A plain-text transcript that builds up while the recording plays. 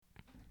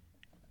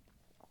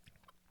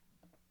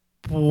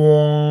Do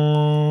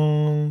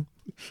you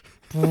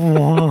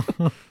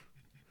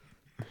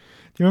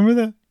remember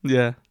that?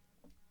 Yeah.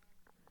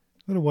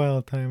 What a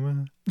wild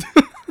time,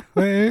 huh?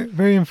 very,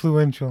 very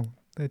influential,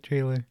 that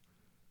trailer.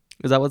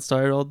 Is that what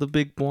started all the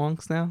big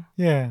wonks now?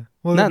 Yeah.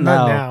 Well, Not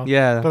now.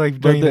 Yeah. But like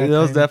during that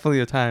was time.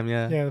 definitely a time,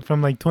 yeah. Yeah,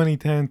 from like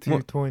 2010 to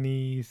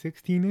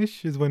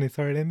 2016-ish is when it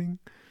started ending.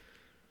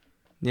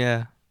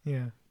 Yeah.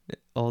 Yeah.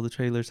 All the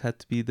trailers had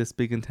to be this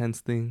big intense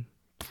thing.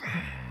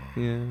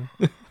 Yeah.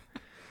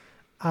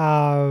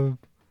 Yeah.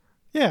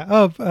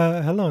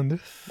 Hello,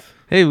 Andres.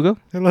 Hey, we go.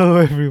 Hello,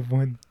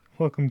 everyone.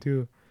 Welcome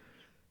to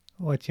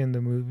Watching the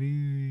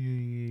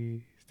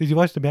Movies. Did you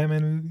watch the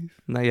Batman movies?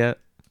 Not yet.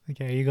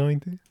 Okay, are you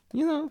going to?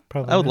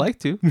 Probably I would not. like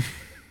to.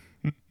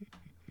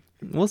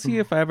 We'll see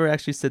if I ever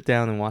actually sit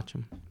down and watch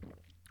them.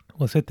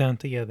 We'll sit down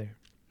together.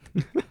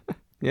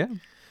 Yeah.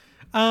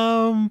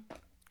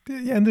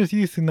 Anders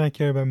used to not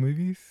care about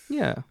movies.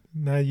 Yeah.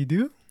 Now you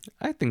do?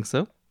 I think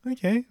so.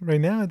 Okay, right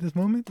now at this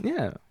moment?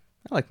 Yeah.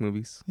 I like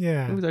movies.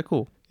 Yeah. Movies are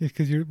cool. It's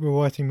because we're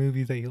watching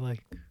movies that you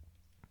like.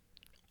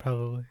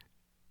 Probably.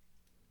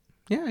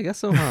 Yeah, I guess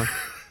so, huh?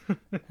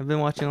 I've been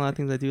watching a lot of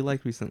things I do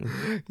like recently.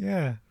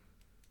 Yeah.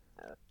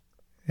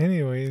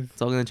 Anyways. It's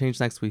all going to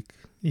change next week.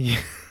 Yeah.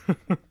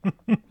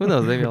 Who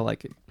knows? Maybe I'll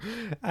like it.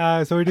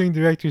 So we're doing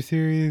director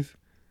series,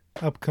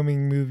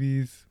 upcoming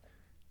movies.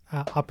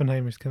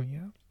 Oppenheimer's coming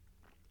out.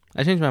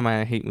 I changed my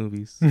mind. I hate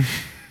movies.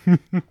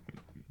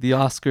 The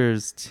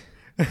Oscars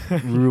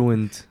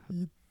ruined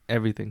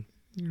everything.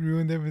 You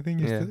ruined everything?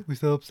 Yeah. We're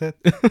still upset?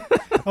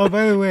 Oh,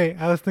 by the way,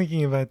 I was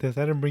thinking about this.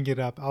 I didn't bring it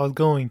up. I was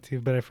going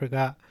to, but I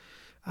forgot.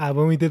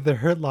 When we did the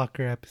Hurt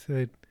Locker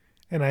episode,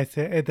 and I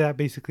said that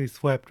basically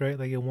swept, right?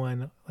 Like it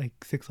won like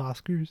 6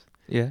 Oscars.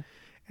 Yeah.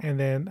 And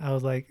then I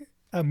was like,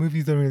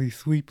 movies don't really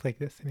sweep like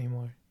this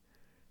anymore.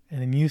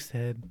 And then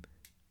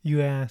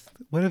you asked,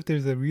 what if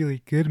there's a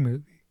really good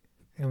movie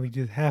and we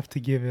just have to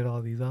give it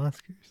all these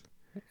Oscars?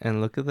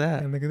 And look at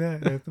that. And look at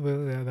that.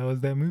 That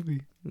was that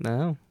movie.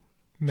 No.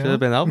 No? Should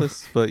have been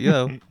Elvis, but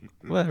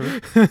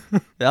whatever.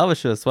 Elvis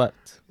should have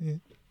swept. Yeah.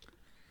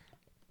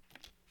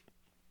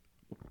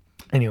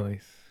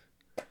 Anyways.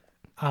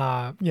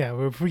 Yeah,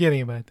 we're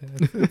forgetting about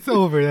that. It's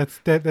over.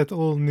 That's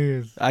old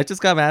news. I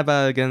just got mad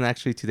about it again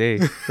actually today.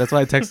 That's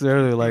why I texted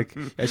earlier. Like,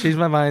 I changed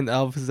my mind.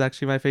 Elvis is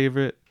actually my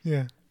favorite.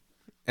 Yeah.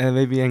 And it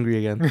made me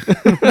angry again.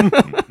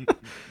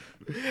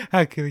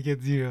 How could it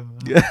get 0?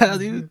 Yeah,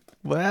 dude.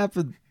 What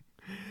happened?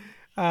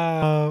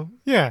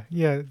 Yeah.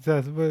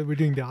 So we're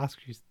doing the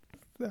Oscars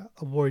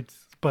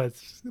awards, but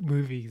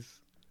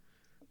movies.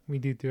 We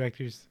do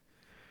directors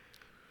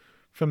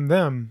from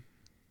them.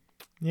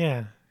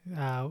 Yeah.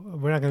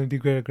 We're not gonna do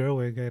Greta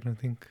Gerwig, I don't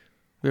think.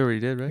 We already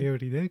did, right? We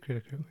already did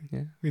Greta Gerwig.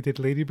 Yeah. We did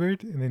Lady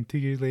Bird, and then 2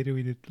 years later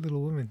we did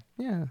Little Women.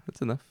 Yeah,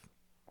 that's enough.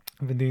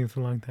 I've been doing this a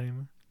long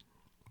time.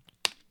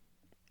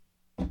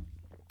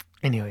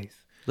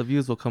 Anyways. The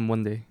views will come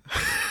one day.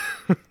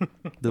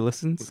 The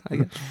listens, I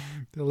guess.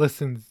 The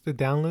listens, the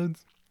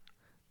downloads,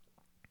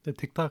 the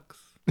TikToks.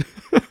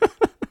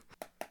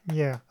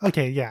 Yeah.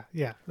 Okay. Yeah.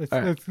 Let's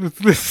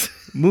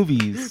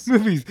Movies.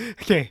 Movies.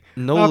 Okay.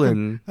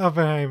 Nolan.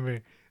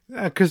 Oppenheimer.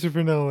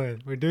 Christopher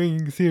Nolan. We're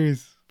doing a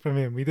series from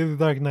him. We did The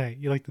Dark Knight.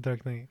 You like The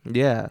Dark Knight?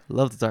 Yeah,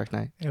 love The Dark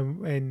Knight.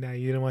 And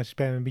you didn't watch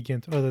Batman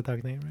Begins or The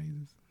Dark Knight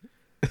Rises.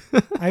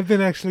 I've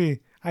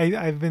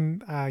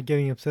been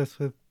getting obsessed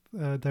with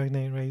Dark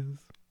Knight Rises.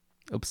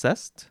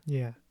 Obsessed?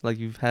 Yeah. Like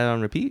you've had it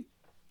on repeat?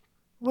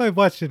 Well, I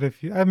watched it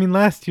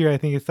last year. I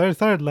think it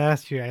started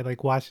last year. I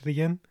watched it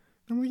again.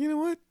 I'm like, you know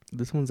what?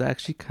 This one's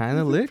actually kind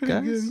of lit,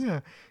 guys. Good, yeah.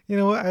 You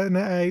know what? And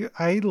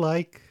I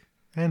like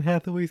Anne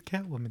Hathaway's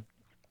Catwoman.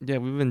 Yeah,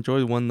 we've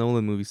enjoyed one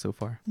Nolan movie so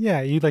far.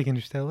 Yeah, you like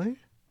Interstellar?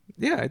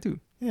 Yeah, I do.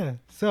 Yeah.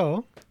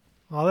 So,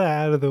 all that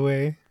out of the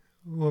way,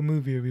 what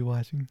movie are we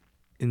watching?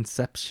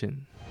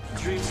 Inception.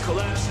 Dreams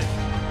collapsing.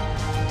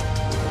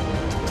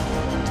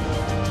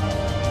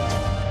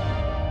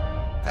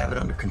 I have it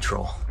under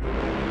control.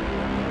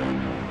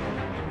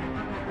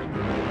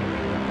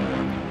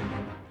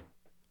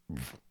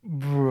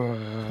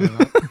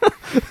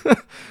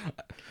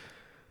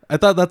 I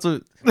thought that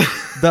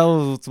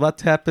was about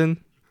to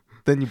happen.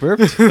 Then you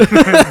burped.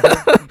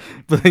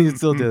 But then you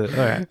still did it.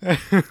 All right.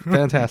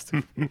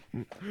 Fantastic.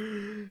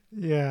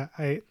 Yeah,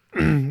 I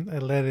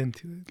led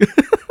into it.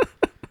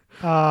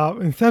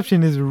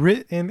 Inception is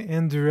written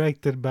and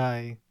directed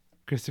by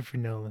Christopher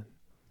Nolan.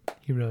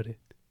 He wrote it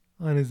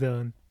on his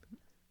own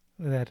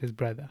without his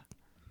brother.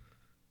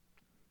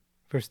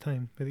 First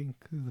time, I think.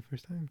 This is the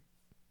first time.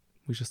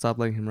 We should stop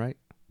letting him write.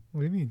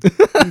 What do you mean?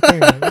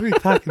 What are you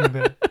talking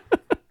about?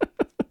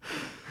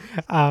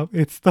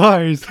 It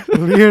stars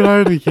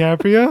Leonardo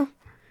DiCaprio,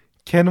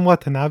 Ken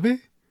Watanabe,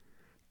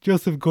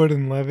 Joseph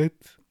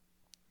Gordon-Levitt,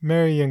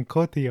 Marion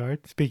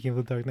Cotillard. Speaking of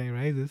The Dark Knight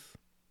Rises,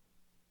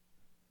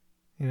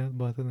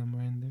 both of them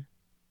were in there.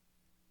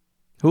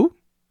 Who?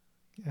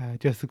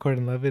 Joseph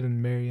Gordon-Levitt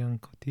and Marion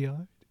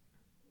Cotillard.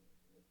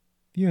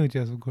 You know who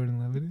Joseph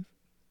Gordon-Levitt is?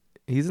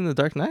 He's in The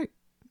Dark Knight.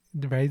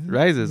 The Rises.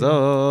 Rises. Yeah.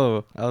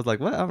 Oh. I was like,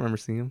 what? I don't remember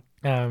seeing him.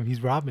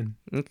 He's Robin.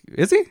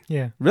 Is he?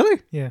 Yeah,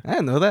 Really? yeah. I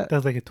didn't know that.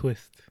 That's like a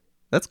twist.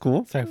 That's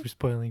cool. Sorry for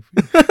spoiling.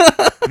 For you.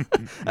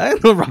 I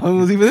didn't know Robin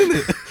was even in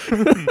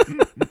it.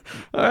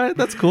 All right,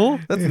 that's cool.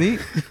 That's neat.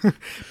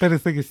 But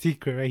it's like a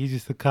secret, right? He's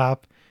just a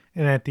cop,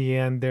 and at the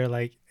end, they're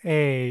like,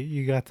 "Hey,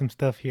 you got some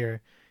stuff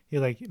here."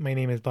 You're like, "My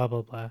name is blah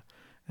blah blah,"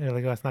 and they're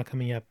like, "Oh, it's not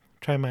coming up.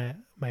 Try my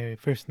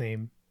first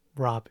name,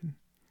 Robin."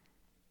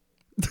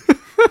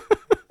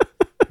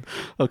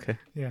 Okay.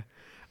 Yeah.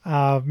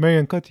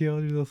 Marion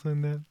Cotillard is also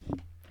in that.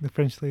 The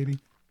French lady.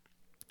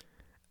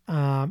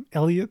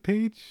 Elliot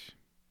Page.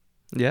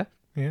 Yeah,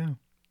 Yeah.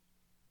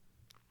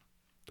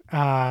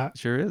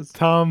 sure is.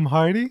 Tom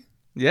Hardy.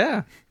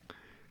 Yeah.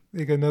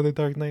 Like another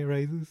Dark Knight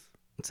Rises.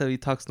 So he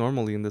talks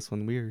normally in this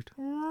one. Weird.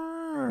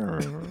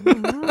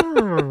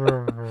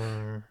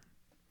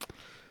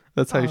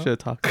 That's how you should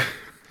talk.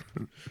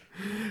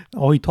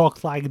 Oh, he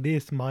talks like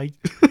this, Mike.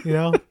 You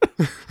know?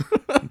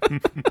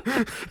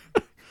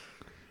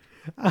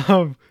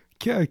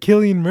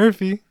 Cillian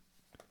Murphy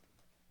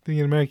doing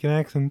an American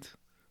accent.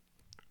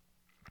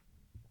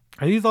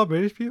 Are these all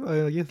British people?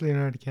 I guess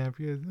Leonardo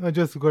DiCaprio is. Oh,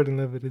 Joseph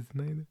Gordon-Levitt isn't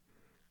either.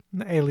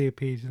 No, Elliot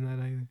Page is not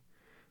either.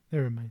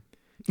 Never mind.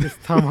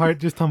 Just Tom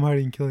Hardy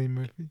and Cillian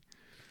Murphy.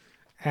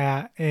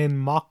 And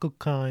Michael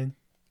Caine.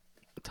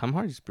 Tom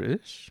Hardy's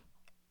British,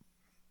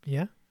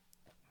 Yeah.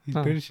 He's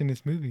Huh. British in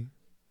this movie.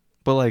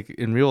 but like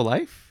in real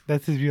life.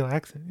 That's his real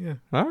accent, yeah.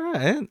 All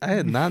right, I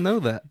did not know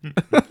that.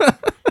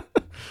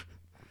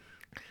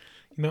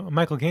 You know,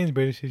 Michael Caine's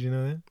British, did you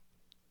know that?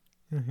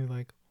 Yeah, he's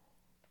like,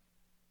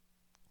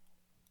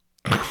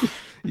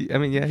 I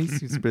mean, yeah,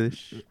 he's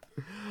British.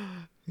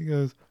 he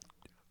goes,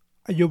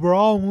 "You were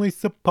only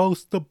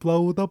supposed to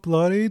blow the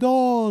bloody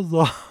doors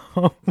off."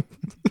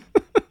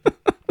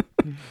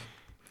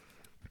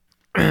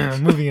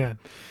 Moving on.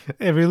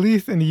 It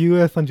released in the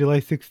U.S. on July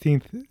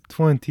 16th,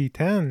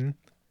 2010.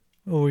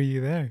 Oh, were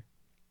you there?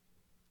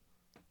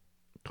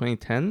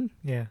 2010.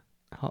 Yeah.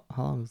 How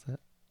long was that?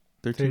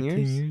 13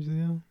 years. years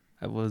ago.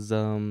 I was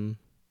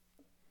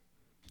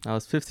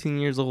 15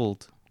 years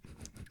old.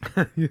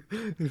 You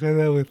said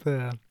that with,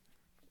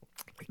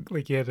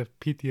 like you had a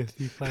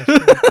PTSD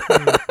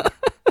flashback.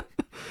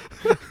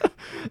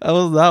 I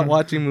was not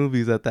watching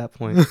movies at that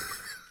point.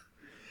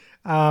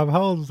 How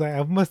old was I?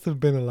 I must have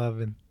been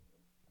 11.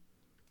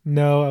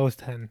 No, I was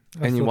 10.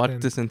 And you watched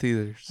this in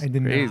theaters. I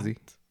did Crazy.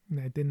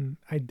 not.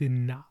 I did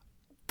not.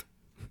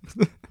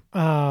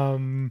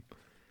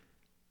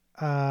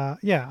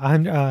 Yeah,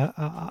 on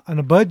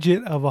a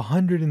budget of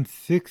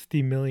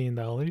 $160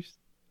 million,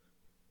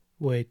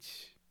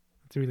 which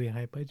it's a really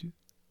high budget.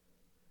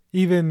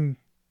 Even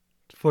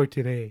for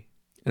today,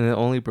 And it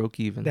only broke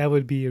even. that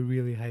would be a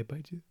really high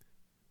budget.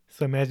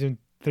 So imagine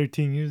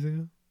 13 years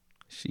ago.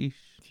 Sheesh.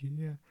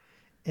 Yeah.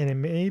 And it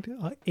made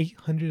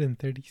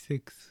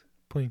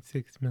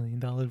 $836.6 million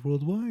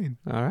worldwide.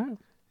 All right.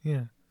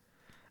 Yeah.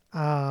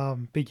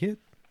 Big hit.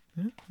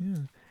 Yeah. It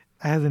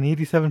has an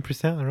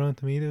 87% on Rotten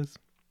Tomatoes.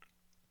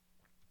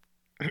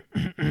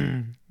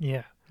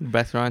 Yeah.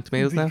 Back to Rotten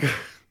Tomatoes now?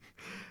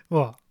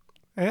 Well,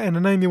 and a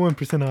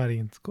 91%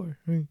 audience score.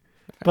 Right?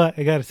 But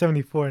it got a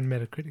 74 on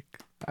Metacritic.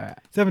 All right.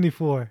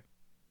 74.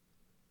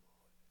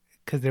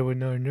 Because there were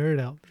no nerd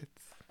outlets.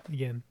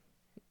 Again.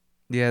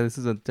 Yeah, this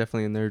is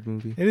definitely a nerd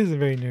movie. It is a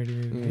very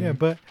nerdy movie. Yeah,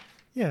 but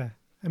yeah.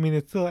 I mean,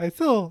 it was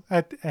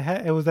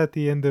at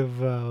the end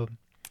of,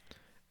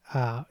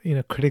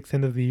 critics'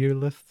 end of the year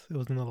lists. It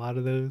was in a lot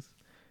of those.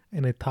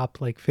 And it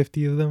topped like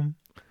 50 of them.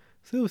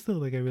 So it was still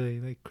like a really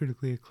like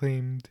critically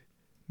acclaimed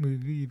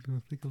movie, even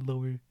with like a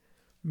lower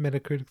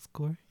Metacritic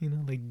score,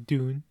 like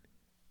Dune.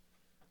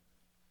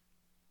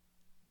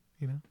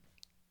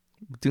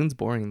 Dune's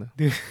boring though.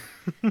 Dune.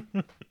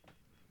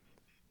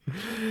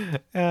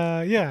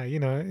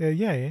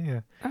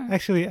 Yeah.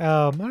 Actually,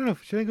 I don't know.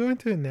 Should I go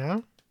into it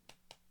now?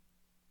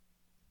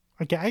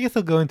 Okay, I guess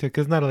I'll go into it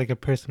because it's not like a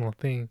personal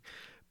thing,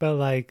 but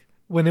like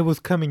when it was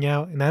coming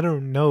out, and I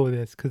don't know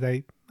this because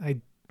I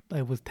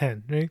was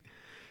 10, right?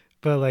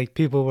 But like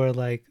people were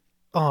like,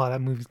 "Oh,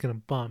 that movie's gonna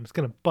bomb. It's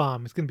gonna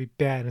bomb. It's gonna be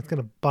bad. It's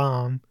gonna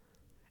bomb."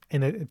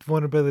 And it's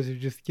Warner Brothers are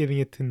just giving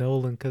it to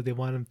Nolan because they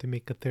want him to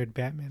make a third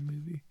Batman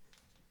movie.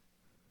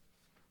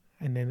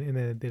 And then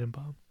it didn't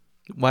bomb.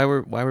 Why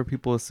were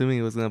people assuming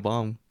it was gonna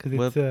bomb? Because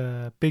it's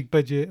a big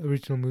budget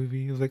original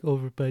movie. It was like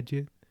over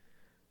budget,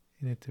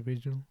 and it's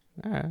original.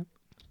 All right.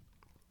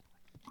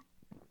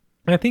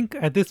 I think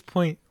at this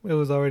point it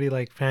was already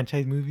like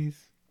franchise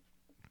movies.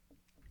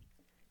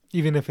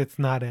 Even if it's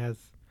not as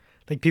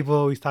like people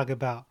always talk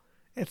about,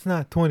 it's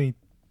not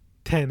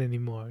 2010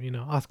 anymore.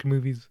 Oscar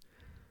movies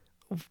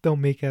don't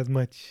make as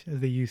much as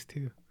they used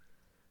to.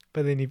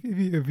 But then if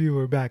you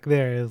were back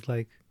there, it was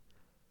like,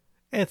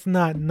 it's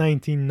not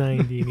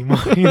 1990 anymore.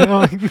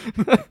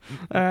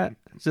 All right.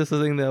 It's just a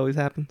thing that always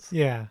happens.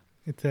 Yeah,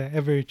 it's a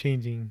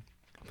ever-changing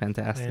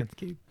Fantastic.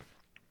 landscape.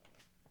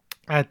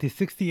 At the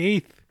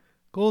 68th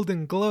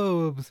Golden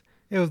Globes,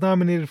 it was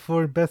nominated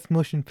for Best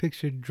Motion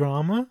Picture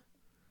Drama.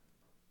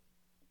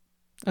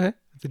 Okay.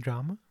 It's a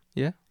drama.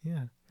 Yeah.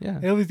 Yeah. Yeah.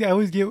 I always get.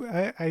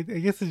 I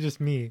guess it's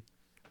just me,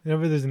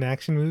 Whenever there's an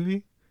action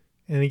movie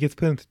and it gets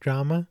put into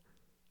drama,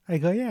 I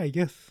go, yeah, I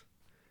guess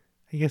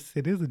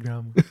it is a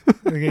drama.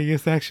 Like, I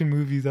guess action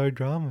movies are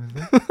dramas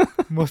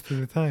most of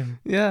the time.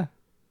 Yeah.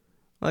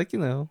 Like,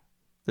 I'm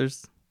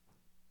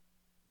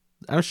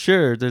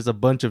sure there's a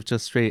bunch of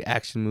just straight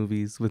action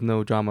movies with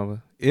no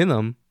drama in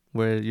them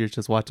where you're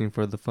just watching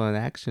for the fun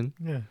action.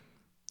 Yeah.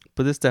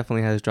 But this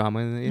definitely has drama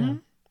in it, yeah.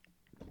 Mhm.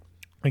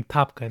 Like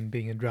Top Gun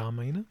being a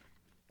drama, you know?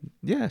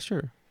 Yeah,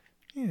 sure.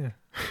 Yeah.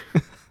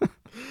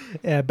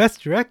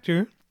 Best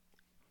director,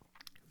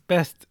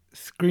 best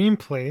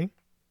screenplay,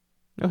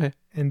 Okay.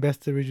 and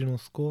best original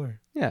score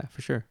Yeah,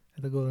 for sure.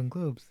 at the Golden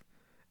Globes.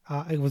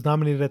 It was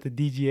nominated at the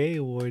DGA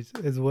Awards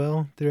as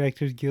well.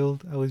 Directors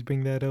Guild, I always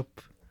bring that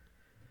up.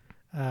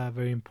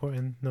 Very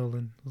important.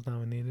 Nolan was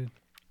nominated.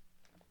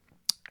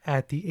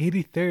 At the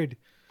 83rd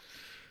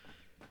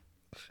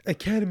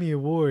Academy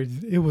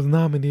Awards, it was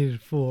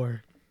nominated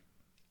for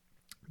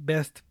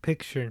Best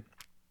Picture,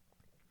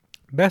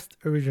 Best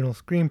Original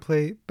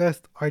Screenplay,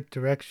 Best Art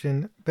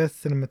Direction,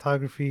 Best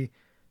Cinematography,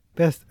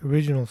 Best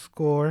Original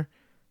Score,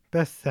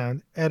 Best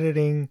Sound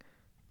Editing,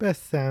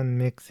 Best Sound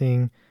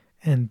Mixing,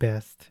 and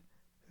Best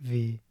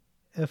VFX.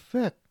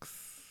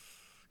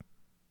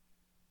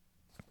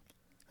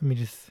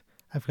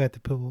 I forgot to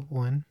put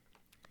one.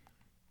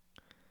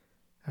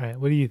 All right,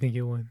 what do you think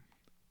it won?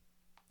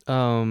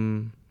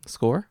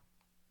 Score?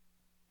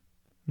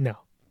 No.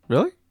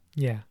 Really?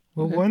 Yeah.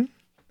 What Okay. won?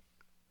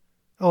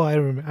 Oh, I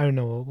don't remember. I don't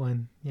know what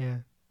won. Yeah.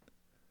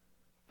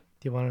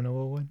 Do you want to know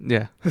what won?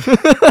 Yeah.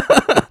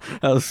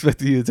 I was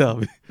expecting you to tell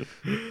me.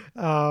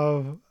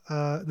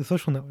 The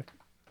Social Network.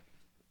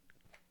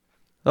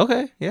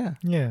 Okay, yeah.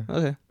 Yeah,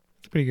 Okay.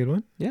 it's a pretty good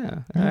one.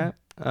 Yeah. Yeah.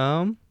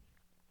 All right.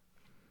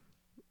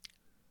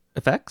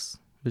 Effects?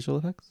 Visual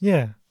effects?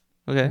 Yeah.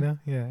 Okay. You know?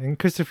 Yeah. And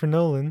Christopher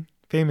Nolan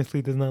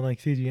famously does not like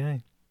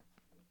CGI.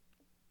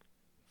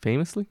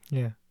 Famously?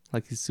 Yeah.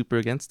 Like he's super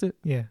against it?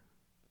 Yeah.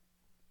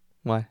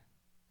 Why?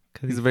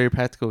 'Cause He's a very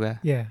practical guy.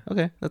 yeah.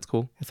 Okay, that's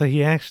cool. So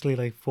he actually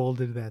like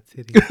folded that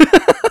city.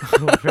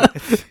 over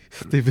it.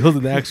 They built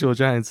an actual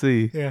giant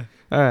city. Yeah.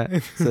 All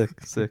right.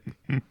 Sick.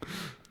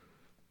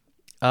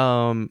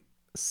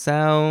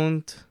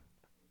 Sound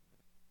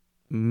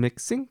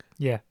mixing?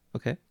 Yeah.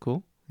 Okay,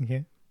 cool.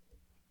 Okay.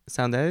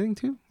 Sound editing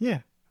too?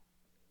 Yeah.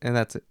 And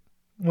that's it.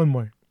 One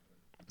more.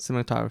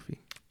 Cinematography.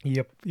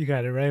 Yep. You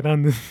got it right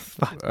on the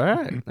spot. All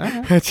right.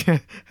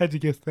 How'd you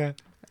guess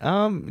that?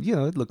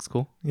 It looks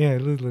cool. Yeah, it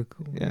does look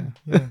cool. Yeah.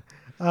 Yeah.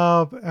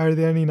 Are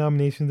there any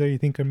nominations that you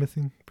think are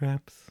missing,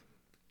 perhaps?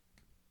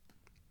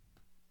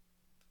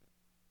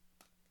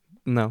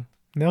 No.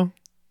 No?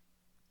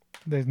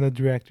 There's no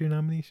director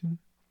nomination?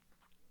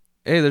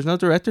 Hey, there's no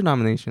director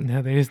nomination.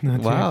 No, there is no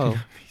director Wow.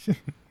 nomination.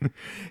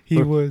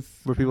 He was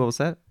Were people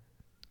upset?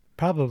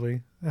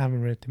 probably, I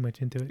haven't read too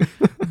much into it.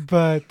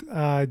 But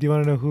do you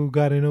want to know who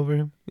got in over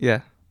him?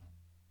 Yeah.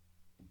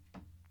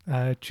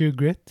 True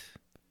Grit,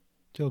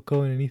 Joel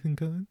Cohen and Ethan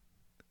Cohen.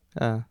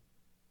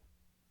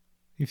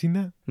 You've seen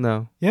that?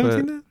 No. You haven't but-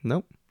 seen that?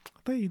 Nope. I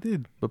thought you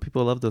did. But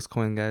people love those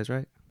coin guys,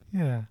 right?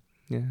 Yeah.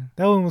 Yeah.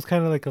 That one was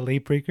kind of like a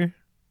late breaker,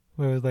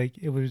 where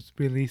it was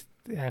released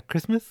at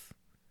Christmas.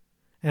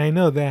 And I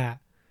know that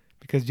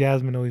because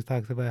Jasmine always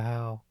talks about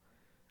how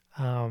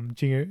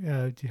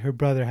her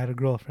brother had a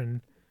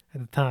girlfriend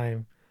at the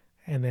time,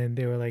 and then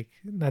they were like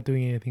not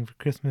doing anything for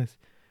Christmas,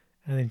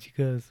 and then she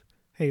goes,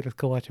 "Hey, let's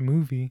go watch a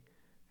movie,"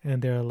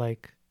 and they're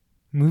like,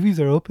 "Movies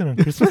are open on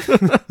Christmas."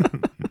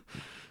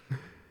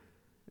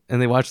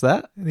 And they watched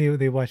that?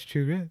 They watched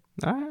True Grit.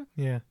 All right.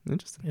 Yeah,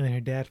 Interesting. and then her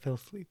dad fell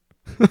asleep.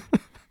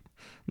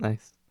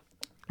 Nice.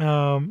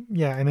 Yeah,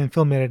 and then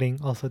film editing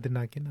also did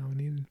not get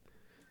nominated.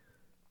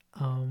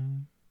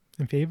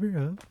 In favor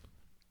of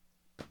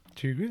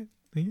True Grit.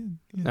 Again.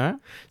 Yeah. All right.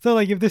 So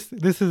like if this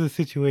is a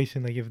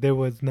situation, like if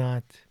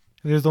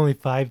there's only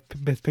 5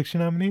 Best Picture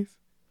nominees,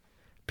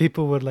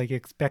 people would like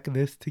expect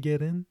this to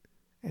get in,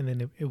 and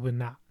then it would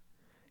not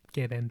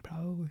get in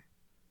probably.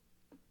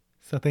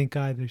 So thank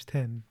God there's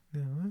 10.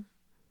 You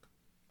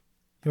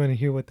want to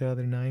hear what the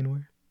other 9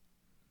 were?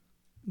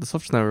 The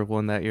Social Network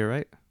won that year,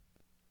 right?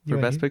 For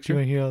Best Picture? You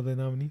want to hear all the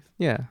nominees?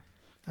 Yeah.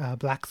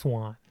 Black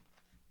Swan.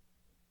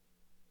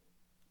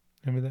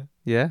 Remember that?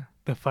 Yeah.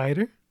 The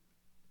Fighter.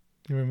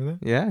 You remember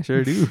that? Yeah, I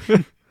sure do.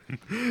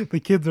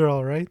 The Kids Are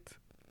All Right.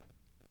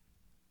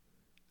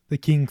 The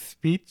King's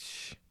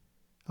Speech.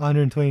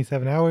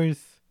 127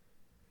 Hours.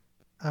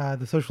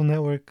 The Social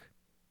Network.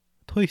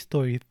 Toy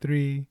Story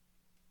 3.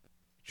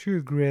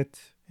 True Grit.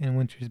 And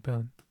Winter's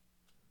Bone.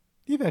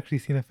 You've actually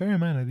seen a fair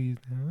amount of these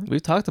now. Huh?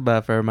 We've talked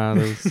about a fair amount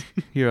of those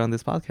here on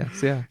this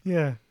podcast. Yeah.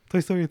 Yeah. Toy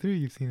Story 3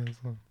 you've seen as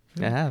well.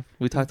 I have.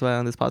 We talked about it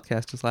on this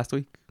podcast just last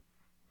week.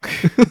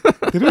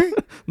 Did we?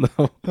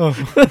 No. Oh.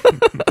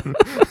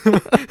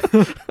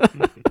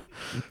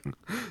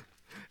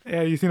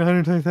 Yeah, you seen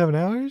 127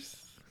 Hours?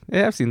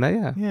 Yeah, I've seen that.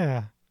 Yeah.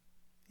 Yeah.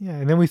 Yeah,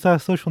 and then we saw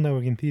Social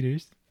Network in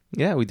theaters.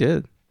 Yeah, we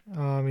did.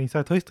 And you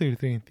saw Toy Story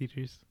 3 in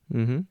theaters.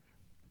 Mm-hmm.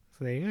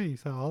 So there you go. You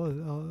saw all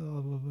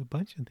of a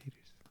bunch in theaters.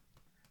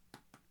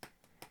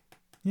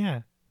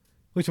 Yeah.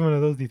 Which one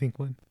of those do you think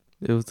won?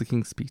 It was the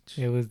King's Speech.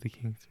 It was the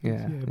King's Speech.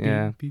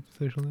 Yeah. Beat the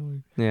Social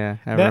Network. Yeah,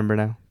 I remember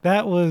now.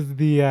 That was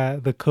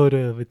the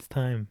coda of its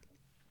time.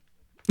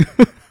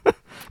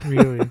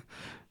 Really.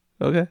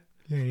 Okay.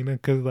 Yeah,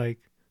 because like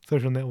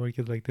Social Network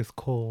is like this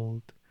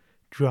cold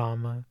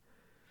drama.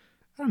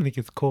 I don't think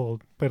it's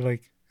cold, but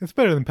like it's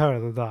better than Power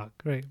of the Dog,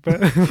 right? But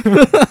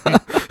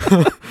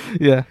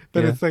Yeah.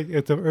 but yeah. it's like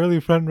it's an early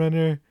front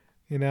runner,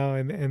 and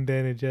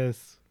then it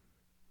just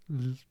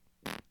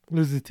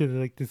loses to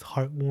like this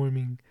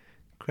heartwarming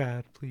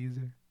crowd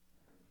pleaser.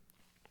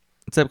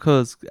 Except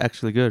because it's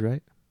actually good,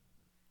 right?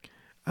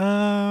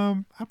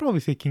 I'd probably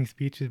say King's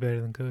Speech is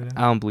better than Coda.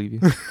 I don't believe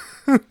you.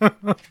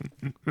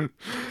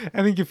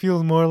 I think it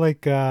feels more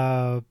like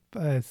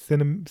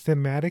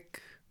cinematic.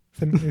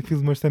 It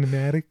feels more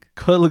cinematic.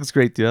 Coda looks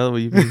great, dude. I don't know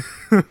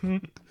what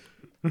you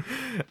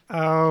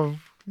mean.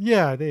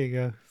 Yeah, there you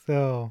go.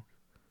 So,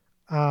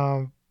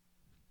 on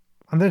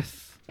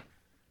this,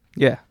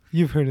 Yeah,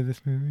 you've heard of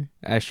this movie.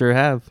 I sure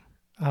have.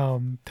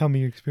 Tell me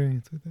your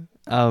experience with it.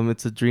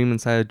 It's a dream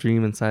inside a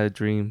dream inside a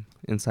dream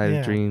inside Yeah.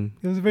 a dream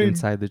It was a very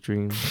inside the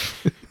dream.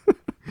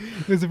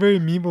 it was a very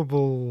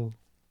memeable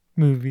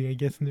movie, I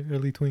guess, in the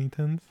early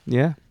 2010s.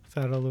 Yeah. It's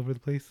out all over the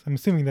place. I'm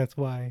assuming that's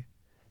why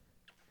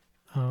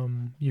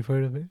you've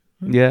heard of it.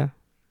 Yeah.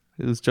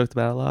 It was joked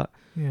about a lot.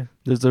 Yeah.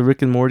 There's a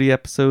Rick and Morty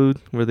episode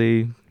where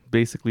they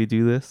basically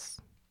do this.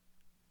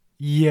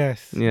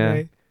 Yes. Yeah.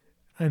 Right?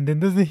 And then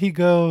doesn't he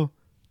go?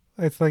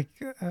 It's like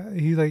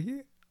he's like,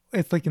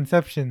 it's like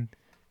Inception,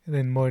 and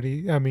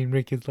then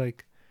Rick is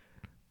like,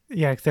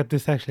 yeah, except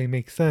this actually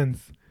makes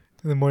sense.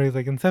 And then Morty's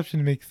like,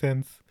 Inception makes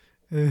sense,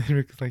 and then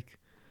Rick is like,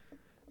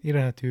 you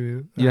don't have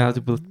to. You don't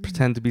have to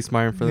pretend to be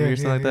smart in front of me or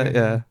something like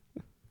that.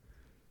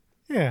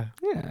 Yeah.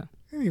 Yeah.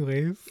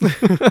 Anyways,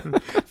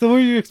 so what are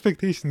your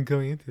expectations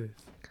going into this?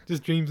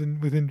 Just dreams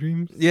and within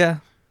dreams. Yeah.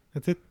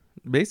 That's it.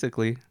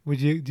 Basically. Do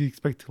you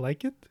expect to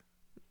like it?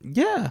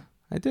 Yeah,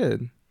 I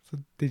did. So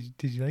did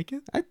you like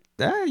it?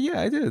 Yeah,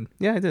 I did.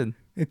 Yeah, I did.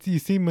 You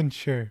seem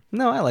unsure.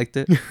 No, I liked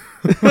it.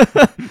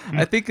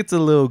 I think it's a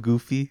little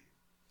goofy,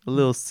 a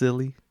little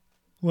silly.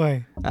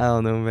 Why? I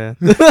don't know, man.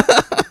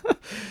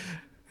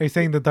 Are you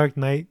saying The Dark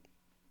Knight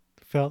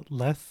felt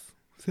less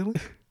silly?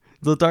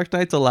 The Dark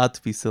Knight's allowed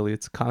to be silly.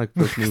 It's a comic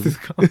book movie.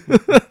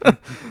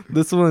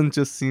 This one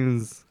just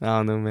seems, I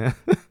don't know, man.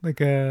 Like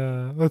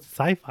it's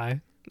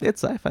sci-fi.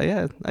 It's sci-fi,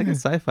 yeah. I guess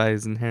sci-fi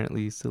is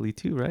inherently silly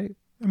too, right?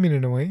 I mean,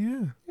 in a way,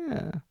 yeah.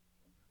 Yeah.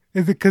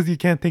 Is it because you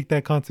can't take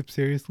that concept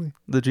seriously?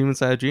 The Dream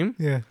Inside a Dream?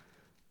 Yeah.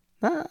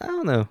 I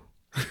don't know.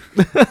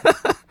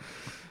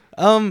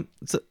 So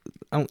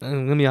I'm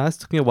gonna be honest.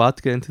 It took me a while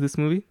to get into this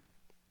movie.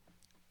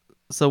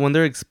 So when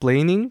they're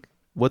explaining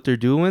what they're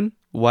doing,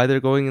 why they're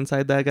going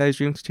inside that guy's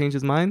dream to change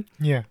his mind,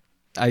 Yeah.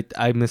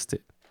 I missed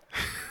it.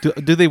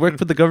 Do they work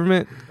for the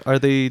government? Are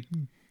they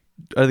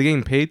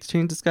getting paid to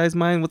change this guy's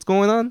mind? What's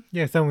going on?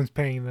 Yeah, someone's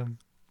paying them.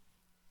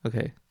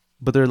 Okay,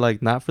 but they're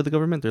like not for the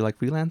government. They're like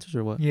freelancers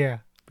or what? Yeah,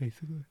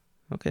 basically.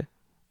 Okay.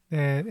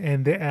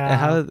 And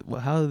how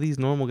do these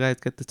normal guys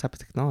get this type of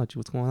technology?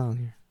 What's going on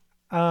here?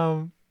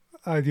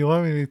 do you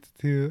want me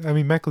to? I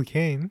mean, Michael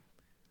Caine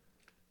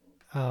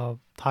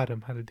taught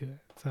him how to do it,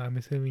 so I'm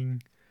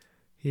assuming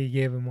he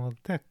gave him all the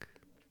tech.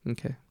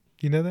 Okay.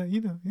 You know that?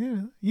 You know,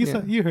 yeah. You Yeah.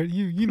 saw, you heard,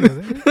 you know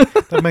that.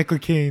 Right? That Michael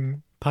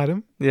Caine taught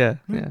him. Yeah.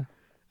 Hmm. Yeah.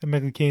 And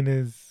Michael Caine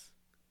is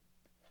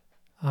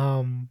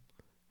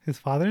his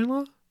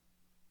father-in-law.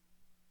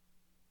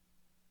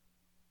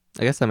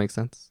 I guess that makes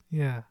sense.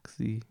 Yeah, 'Cause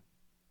he...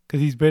 because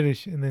he's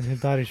British and then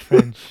his daughter's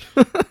French.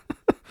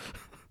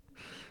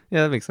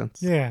 Yeah, that makes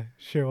sense. Yeah,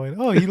 sure. Why?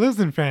 Oh, he lives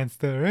in France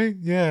though, right?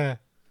 Yeah.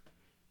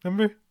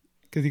 Remember?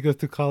 Because he goes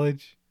to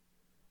college.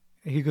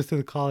 He goes to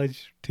the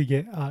college to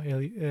get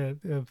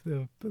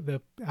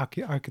the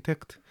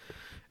architect,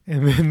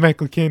 and then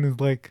Michael Caine is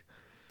like,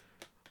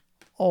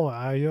 "Oh,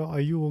 are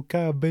you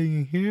okay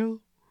being here?"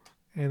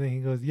 And then he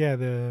goes, "Yeah,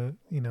 the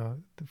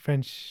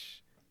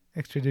French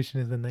extradition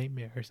is a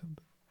nightmare or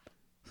something."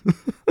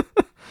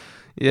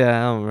 Yeah,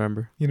 I don't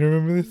remember. You don't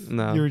remember this?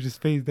 No. You were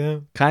just phased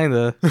out.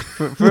 Kinda.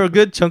 For a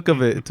good chunk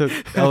of it,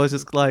 I was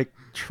just like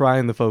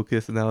trying to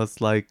focus, and I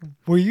was like,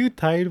 Were you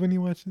tired when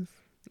you watched this?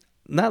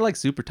 not like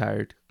super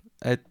tired.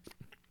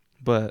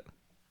 But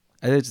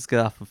I did just get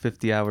off a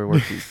 50-hour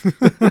work week.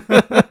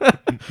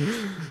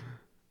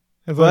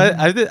 But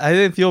I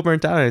didn't feel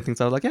burnt out or anything,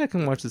 so I was like, yeah, I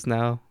can watch this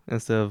now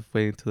instead of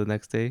waiting till the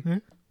next day. Yeah.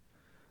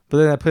 But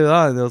then I put it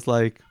on, and it was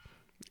like,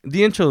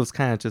 the intro was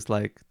kind of just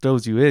like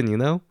throws you in, you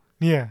know?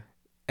 Yeah.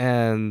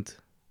 And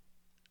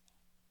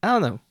I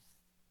don't know.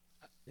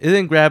 It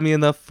didn't grab me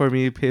enough for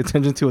me to pay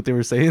attention to what they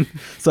were saying,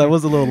 so I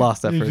was a little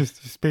lost at You're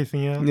first. just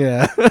spacing out.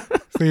 Yeah.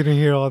 So you didn't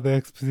hear all the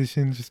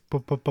exposition, just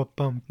bum, bum, bum,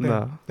 bum, bam,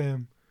 No.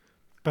 bam,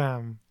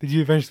 bam. Did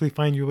you eventually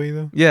find your way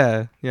though?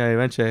 Yeah.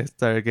 Eventually, I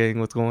started getting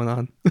what's going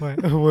on.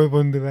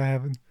 When did that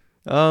happen?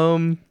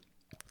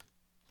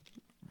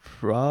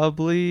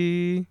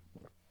 Probably.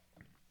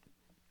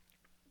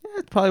 Yeah,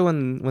 it's probably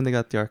when they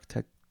got the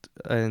architect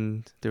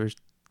and they were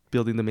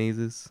building the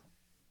mazes.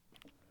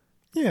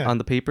 Yeah. on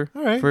the paper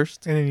All right.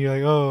 first. And then you're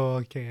like, oh,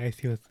 okay, I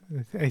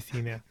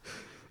see now.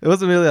 It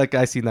wasn't really like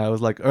I see now. It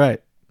was like, all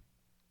right,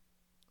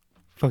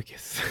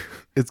 Focus.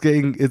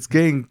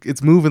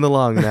 it's moving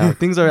along now.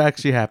 Things are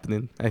actually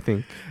happening, I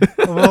think.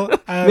 Well,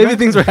 Maybe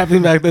things were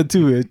happening back then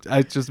too.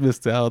 I just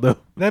missed it. I don't know.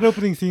 That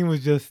opening scene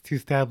was just to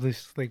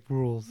establish like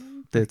rules.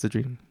 That it's a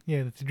dream. Yeah,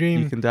 it's a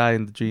dream. You can die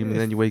in the dream and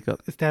then you wake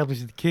up.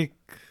 Establish the kick.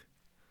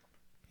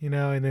 And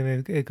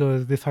then it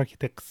goes, this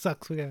architect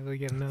sucks. We gotta go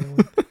get another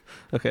one.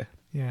 Okay.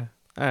 Yeah.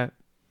 All right.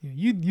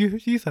 Yeah,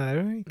 you saw that,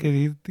 right?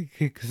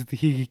 Because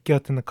he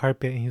gets in the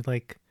carpet and he's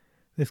like,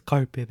 this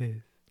carpet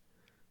is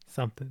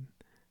something.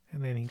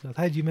 And then he goes,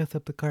 how'd you mess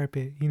up the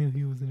carpet? He knew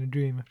he was in a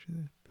dream after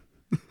that.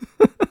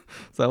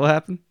 Is that what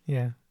happened?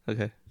 Yeah.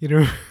 Okay. You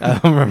don't I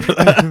don't remember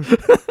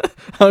that.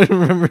 I don't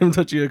remember him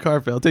touching a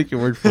carpet. I'll take your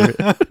word for it.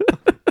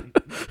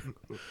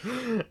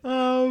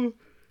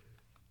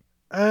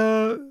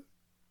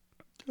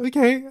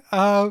 Okay.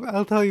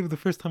 I'll tell you the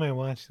first time I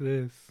watched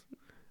this.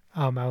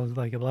 I was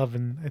like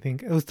 11, I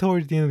think. It was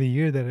towards the end of the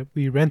year that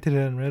we rented it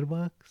on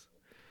Redbox.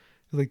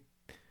 It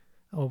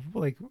was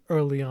like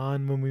early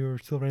on when we were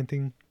still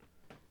renting.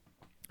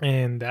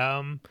 And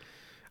I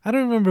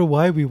don't remember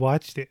why we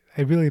watched it.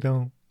 I really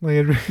don't.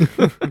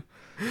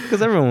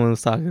 Because everyone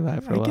was talking about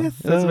it for a while.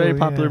 Guess It was a very so,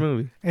 popular yeah.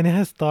 movie. And it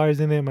has stars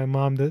in it. My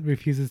mom that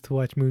refuses to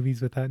watch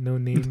movies without no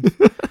names.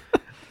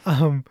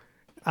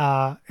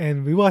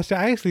 And we watched it.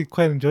 I actually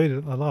quite enjoyed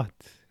it a lot,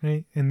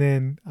 right? And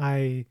then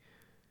I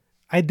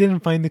didn't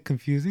find it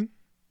confusing,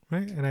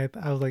 right? And I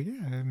was like,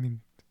 yeah, I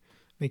mean,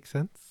 makes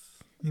sense,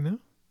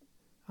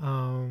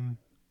 And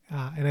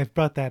I've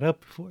brought that up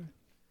before,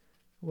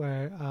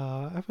 where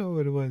I forgot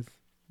what it was,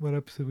 what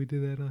episode we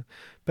did that on,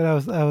 but I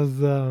was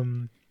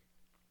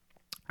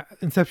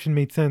Inception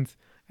made sense,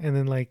 and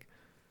then like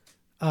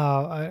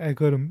I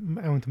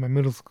went to my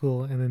middle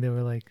school, and then they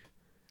were like,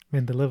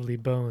 man, The Lovely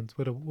Bones,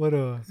 what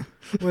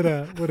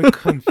a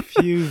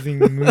confusing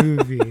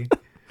movie,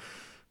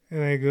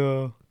 and I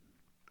go,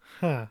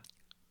 huh.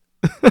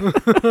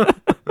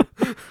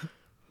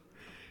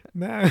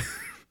 Nah.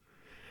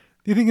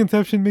 Do you think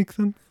Inception makes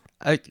sense?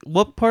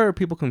 What part are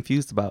people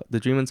confused about? The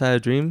dream inside a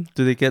dream?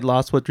 Do they get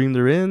lost what dream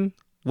they're in?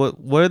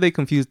 What are they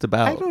confused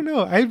about? I don't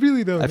know. I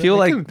really don't. I feel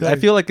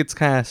like it's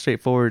kind of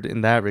straightforward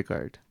in that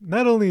regard.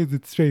 Not only is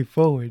it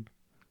straightforward,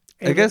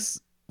 I guess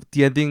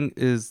the ending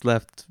is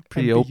left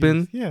pretty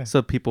open. Yeah.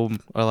 So people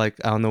are like,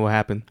 I don't know what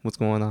happened. What's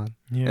going on?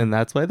 Yeah. And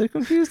that's why they're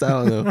confused. I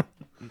don't know.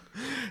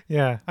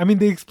 Yeah. I mean,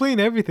 they explain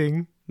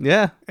everything.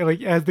 Yeah.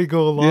 Like as they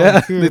go along.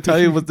 Yeah. Too. They tell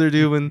you what they're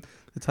doing.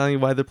 They're telling you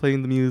why they're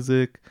playing the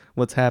music,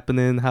 what's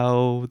happening,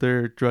 how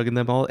they're drugging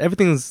them.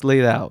 Everything's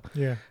laid out.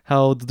 Yeah.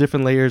 How the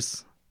different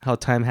layers, how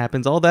time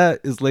happens. All that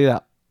is laid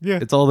out. Yeah.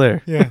 It's all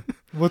there. Yeah.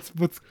 What's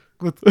going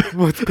on?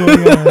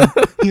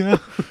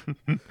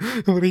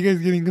 What are you guys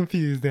getting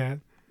confused at?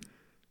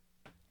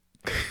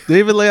 They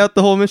even lay out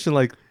the whole mission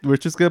like, we're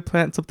just going to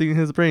plant something in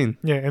his brain.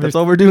 Yeah. And that's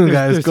all we're doing,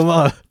 guys. There's Come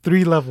on.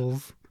 3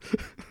 levels.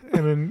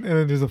 and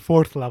then there's a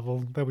 4th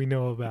level that we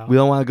know about. We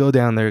don't want to go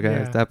down there,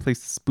 guys. Yeah. That place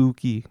is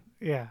spooky.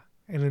 Yeah.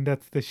 And then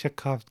that's the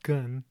Chekhov's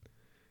gun,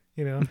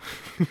 And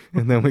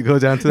then we go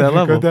down to that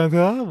level. Go down to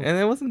that level. And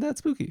it wasn't that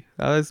spooky.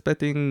 I was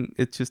expecting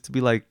it just to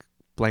be like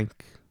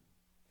blank.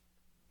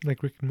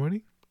 Like Rick and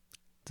Morty?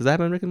 Does that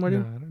happen in Rick and Morty?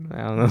 No, I don't know.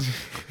 I don't know.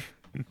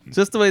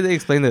 Just the way they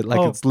explained it,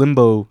 like it's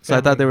limbo. So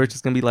I thought they were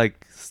just gonna be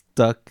like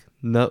stuck,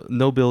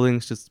 no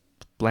buildings, just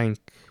blank,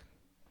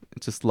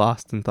 just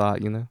lost in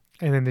thought, And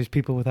then there's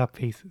people without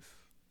faces.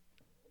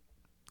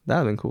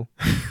 That'd been cool.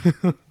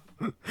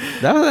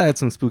 That would add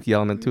some spooky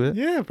element to it.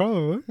 Yeah,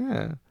 probably.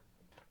 Yeah.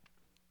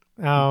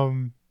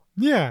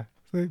 Yeah.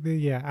 So,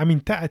 yeah. I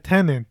mean,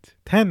 Tenant.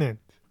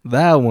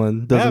 That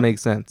one doesn't make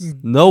sense.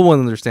 No one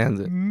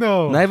understands it.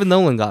 No. Not even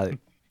Nolan got it.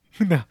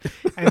 No.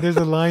 And there's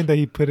a line that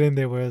he put in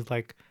there where it's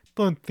like,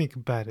 don't think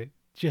about it,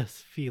 just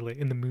feel it.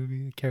 In the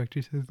movie, the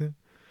character says that.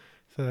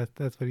 So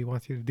that's what he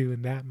wants you to do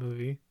in that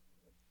movie.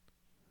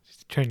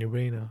 Just turn your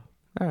brain off.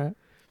 All right.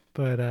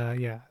 But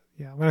yeah.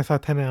 When I saw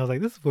Tenet, I was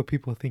like, this is what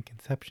people think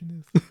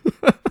Inception is.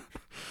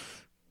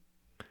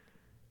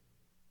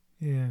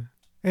 Yeah.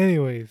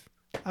 Anyways,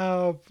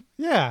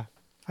 yeah.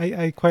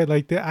 I quite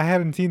liked it. I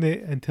hadn't seen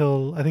it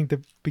until I think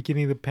the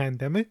beginning of the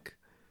pandemic.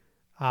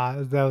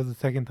 That was the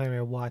second time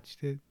I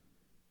watched it.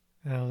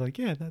 And I was like,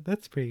 yeah,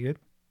 that's pretty good.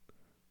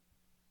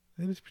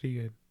 That is pretty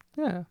good.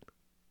 Yeah.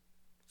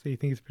 So you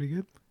think it's pretty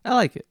good? I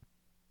like it.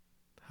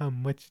 How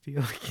much do you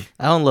like it?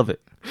 I don't love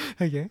it.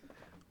 Okay.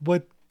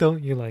 What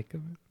don't you like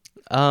of it?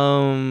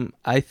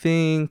 I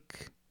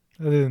think...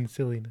 Other than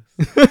silliness.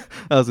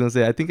 I was going to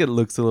say, I think it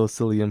looks a little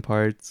silly in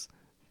parts.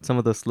 Some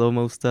of the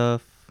slow-mo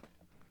stuff.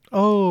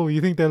 Oh,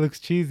 you think that looks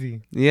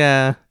cheesy?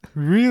 Yeah.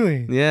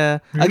 Really? Yeah.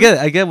 Really?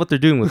 I get what they're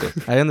doing with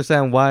it. I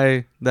understand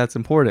why that's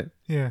important.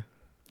 Yeah.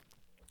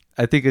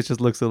 I think it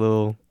just looks a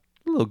little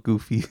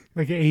goofy.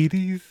 Like an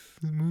 80s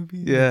movie?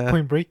 Yeah.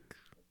 Point Break?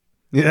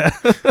 Yeah.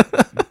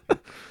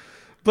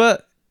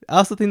 But I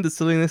also think the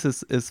silliness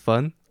is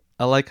fun.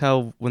 I like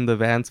how when the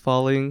van's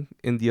falling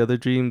in the other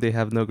dream, they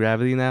have no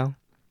gravity now.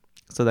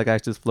 So that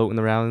guy's just floating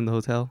around in the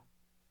hotel.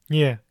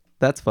 Yeah.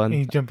 That's And fun.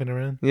 he's jumping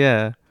around.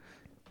 Yeah.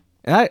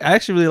 And I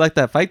actually really like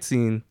that fight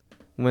scene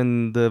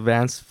when the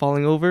van's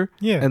falling over.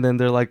 Yeah. And then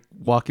they're like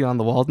walking on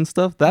the walls and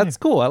stuff. That's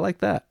cool. I like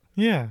that.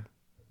 Yeah.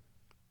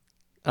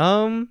 But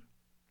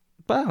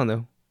I don't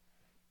know.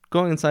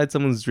 Going inside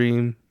someone's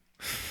dream,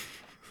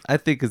 I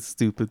think it's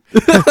stupid.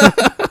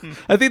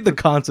 I think the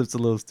concept's a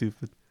little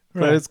stupid.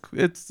 Right.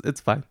 But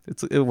it's fine.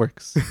 It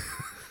works.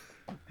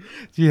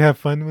 Do you have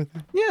fun with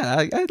it?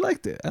 Yeah, I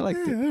liked it. I liked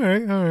Yeah,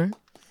 it. all right.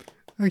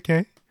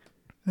 Okay.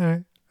 All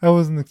right. I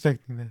wasn't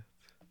expecting that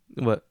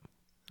What?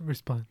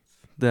 response.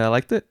 I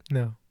liked it?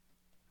 No.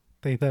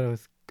 They thought it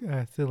was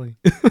silly.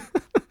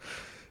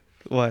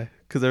 Why?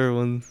 Because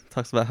everyone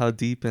talks about how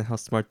deep and how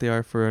smart they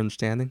are for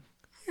understanding.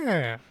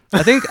 Yeah.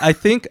 I think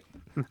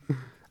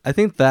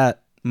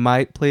that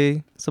might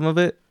play some of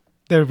it.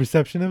 The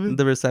reception of it?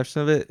 The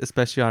reception of it,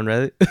 especially on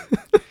Reddit.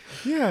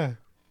 Yeah.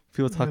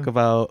 People talk Yeah.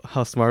 about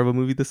how smart of a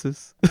movie this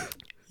is.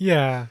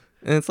 Yeah.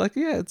 And it's like,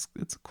 yeah, it's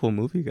a cool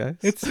movie, guys.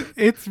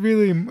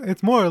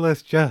 It's more or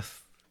less just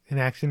an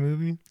action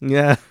movie,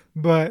 yeah.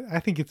 but I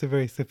think it's a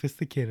very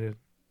sophisticated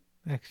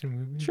action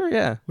movie. Sure,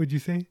 yeah. Would you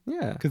say?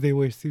 Yeah. Because they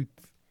wear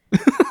suits. You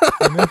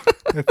know?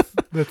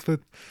 That's what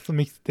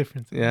makes the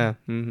difference. Yeah.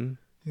 Mm-hmm.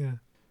 Yeah.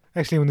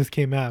 Actually, when this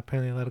came out,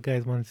 apparently a lot of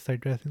guys wanted to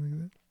start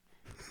dressing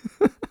like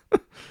that.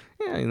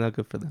 Yeah, you know,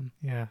 good for them.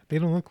 Yeah, they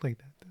don't look like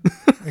that,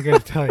 though. I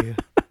gotta tell you,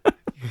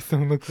 you guys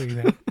don't look like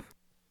that.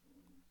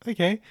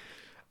 Okay.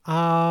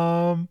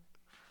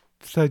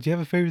 So do you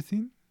have a favorite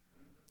scene?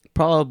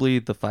 Probably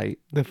the fight.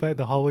 The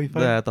hallway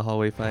fight. The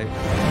hallway fight.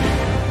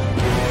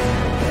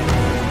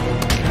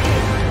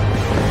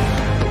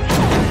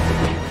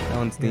 That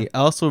one's neat. I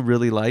also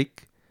really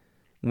like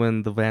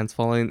when the van's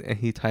falling and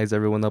he ties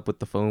everyone up with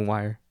the phone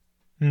wire.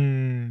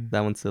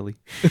 That one's silly.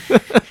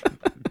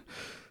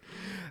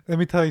 Let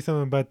me tell you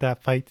something about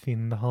that fight scene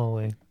in the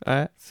hallway. All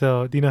right.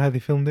 So, do you know how they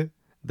filmed it?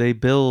 They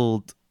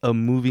build a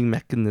moving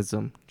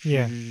mechanism.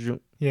 Yeah.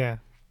 Yeah,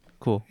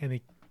 Cool.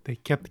 and they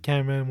kept the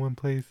camera in one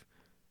place,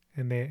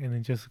 and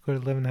then Joseph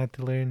Gordon-Levitt had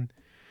to learn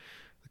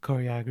the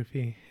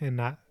choreography and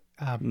not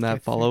Not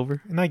get fall sick.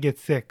 over. and not get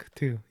sick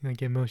too,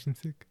 get motion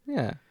sick.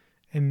 Yeah.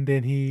 And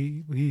then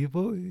he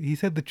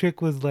said the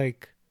trick was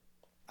like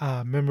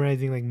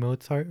memorizing like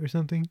Mozart or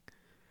something,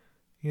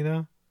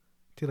 to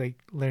like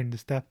learn the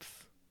steps,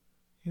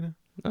 Okay.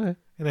 and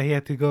then he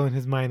had to go in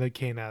his mind,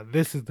 okay, now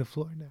this is the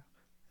floor now,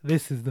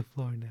 this is the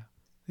floor now,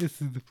 this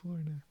is the floor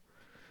now.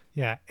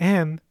 Yeah,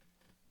 and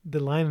the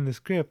line in the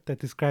script that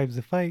describes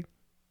the fight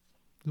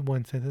is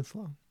one sentence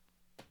long.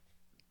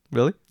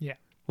 Really? Yeah.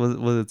 What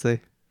did it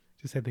say?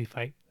 Just said they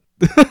fight.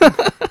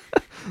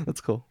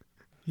 That's cool.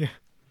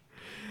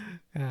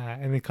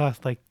 And it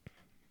cost like,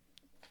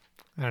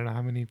 I don't know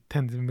how many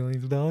tens of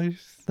millions of dollars.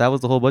 That was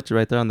the whole budget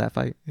right there on that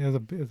fight. It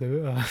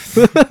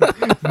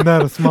was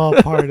not a small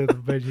part of the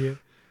budget.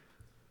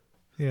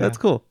 Yeah. That's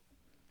cool.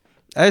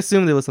 I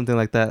assumed it was something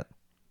like that.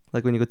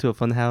 Like when you go to a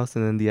fun house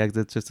and then the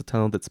exit's just a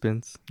tunnel that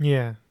spins.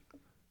 Yeah.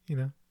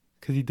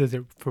 Because he does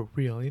it for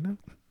real, Yeah,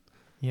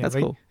 That's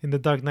like cool. in The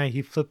Dark Knight,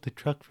 he flipped the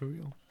truck for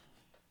real.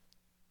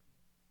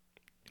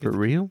 For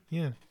real?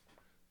 Yeah.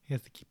 He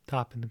has to keep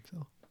topping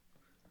himself.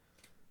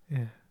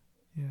 Yeah.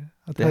 Yeah.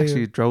 I'll They tell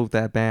actually you. drove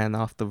that van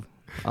off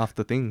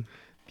the thing.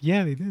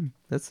 Yeah, they did.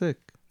 That's sick.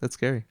 That's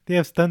scary. They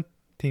have stunt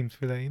teams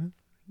for that,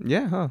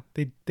 Yeah, huh?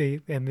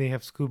 They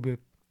have scuba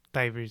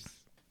divers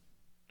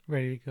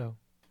ready to go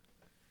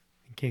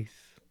in case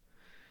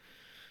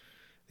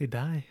they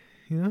die,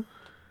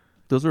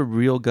 Those were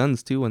real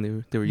guns too when they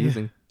were Yeah.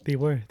 using. They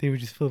were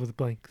just filled with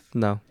blanks.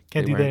 No.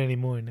 Can't they do that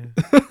anymore now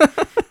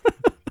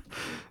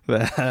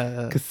weren't.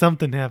 because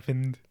something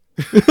happened.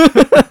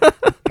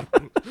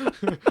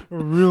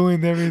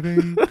 Ruined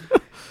everything.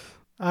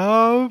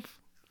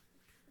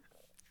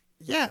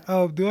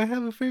 Yeah. Do I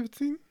have a favorite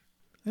scene?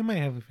 I might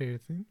have a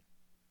favorite scene.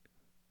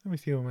 Let me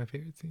see what my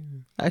favorite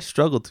scene I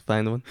struggled to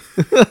find one.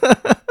 is.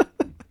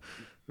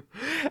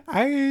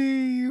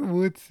 I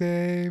would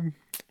say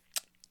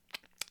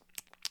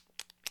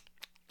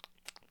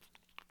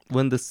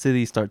When the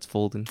city starts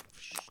folding.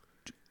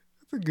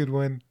 that's a good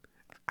one.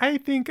 I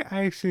think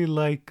I actually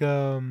like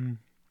the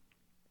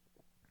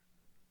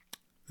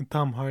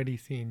Tom Hardy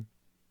scene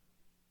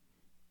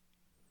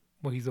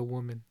where he's a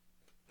woman.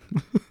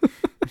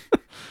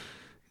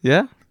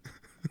 Yeah?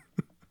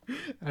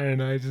 I don't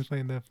know. I just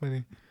find that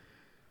funny.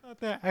 Not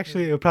that.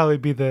 Actually, it would probably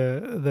be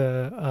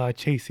the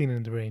chase scene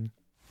in the rain.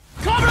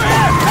 Cover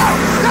him!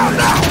 No!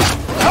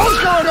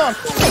 What's going on?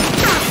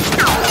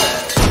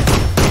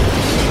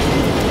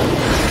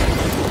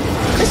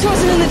 This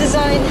wasn't in the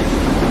design.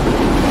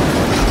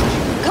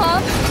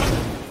 Cop?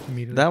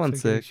 Immediately That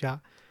one's getting sick. Shot.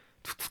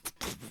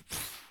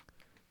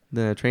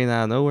 Then a train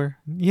out of nowhere.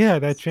 Yeah,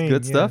 that train.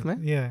 good yeah, stuff,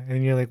 man. Yeah,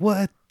 and you're like,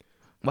 what?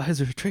 Why is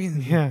there a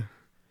train? Yeah.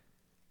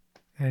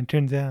 And it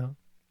turns out,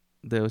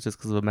 That was just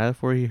because of a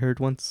metaphor he heard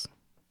once.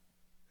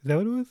 is that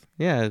what it was?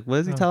 Yeah. What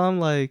does he Oh. tell him?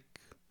 Like,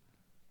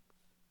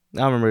 I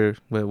don't remember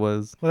what it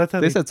was. Well, that's how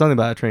They they said something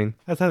about a train.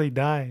 that's how they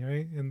die,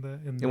 right?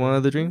 In In one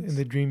of the dreams? In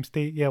the dream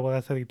state. Yeah. Well,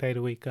 that's how they die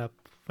to wake up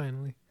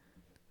finally.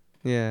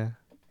 Yeah.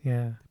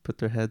 Yeah. Put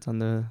their heads on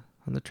the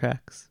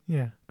tracks.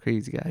 Yeah.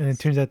 Crazy guys. And it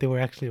turns out they were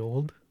actually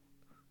old.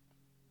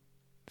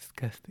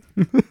 Disgusting.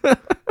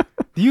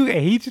 Do you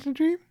age in a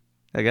dream?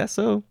 I guess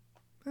so.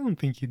 I don't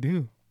think you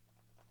do.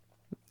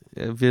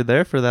 If you're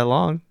there for that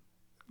long.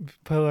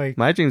 But like,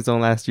 My dreams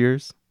don't last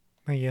years.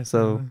 I guess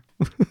So-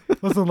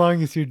 what's the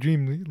longest your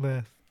dream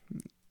lasts?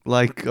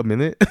 Like a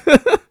minute.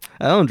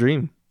 I don't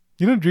dream.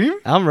 You don't dream?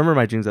 I don't remember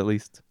my dreams at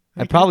least.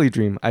 I Okay. probably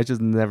dream. I just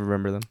never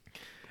remember them.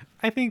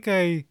 I think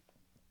I've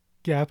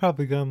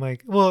probably gone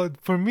like, well,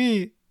 for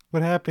me,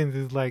 what happens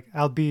is like,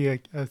 I'll be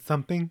like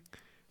something,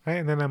 right?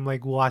 And then I'm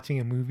like watching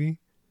a movie,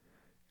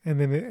 and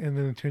then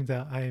it turns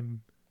out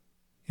I'm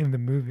in the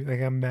movie,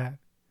 like I'm that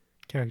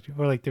character.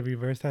 Or like the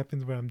reverse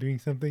happens where I'm doing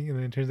something, and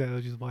then it turns out I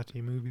was just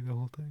watching a movie the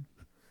whole time.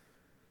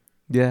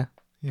 Yeah.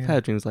 Yeah. I've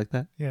had dreams like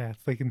that. Yeah,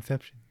 it's like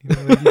Inception. You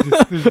know, like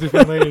there's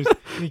different layers.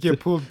 You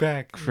get pulled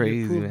back. You get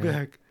Crazy, pulled man.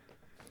 back.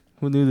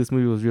 Who knew this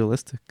movie was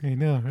realistic? I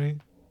know, right?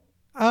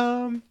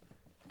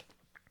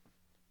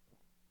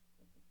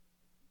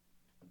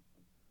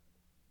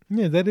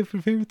 Yeah, is that it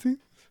for favorite scenes?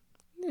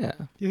 Yeah.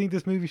 Do you think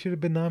this movie should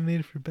have been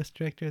nominated for Best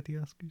Director at the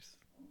Oscars?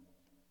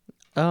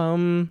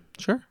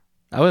 Sure.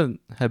 I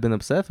wouldn't have been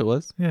upset if it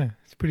was. Yeah,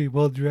 it's pretty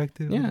well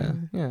directed. Yeah,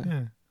 yeah.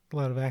 Yeah, a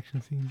lot of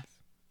action scenes.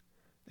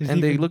 There's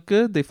And they even- look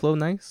good. They flow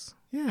nice.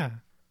 Yeah,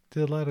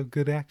 there's a lot of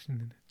good action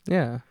in it.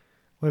 Yeah.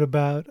 What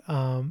about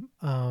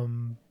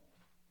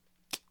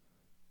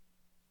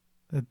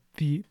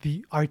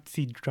the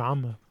artsy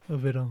drama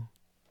of it all?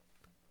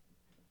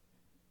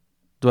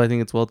 Do I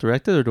think it's well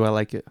directed or do I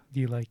like it? Do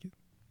you like it?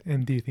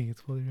 And do you think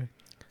it's well directed?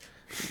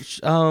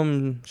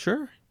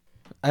 Sure.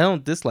 I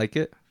don't dislike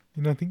it,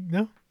 You don't think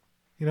no?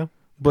 You know,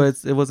 but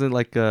it wasn't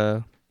like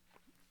a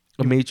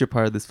major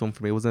part of this film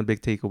for me. It wasn't a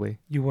big takeaway.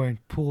 you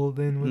weren't pulled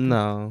in with it?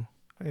 No.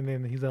 And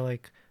then he's all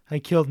like, "I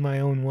killed my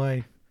own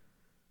wife."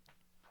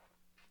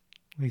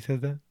 He says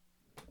that.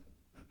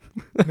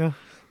 No,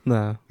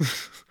 No.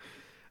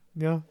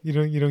 no,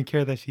 you don't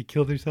care that she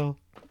killed herself.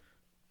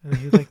 And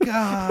he's like,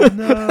 "Ah,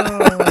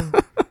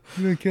 no,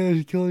 you don't care that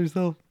she killed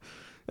herself."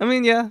 I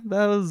mean, yeah,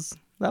 that was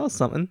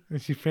something.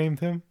 And she framed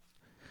him.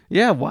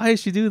 Yeah, why did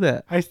she do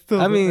that? I I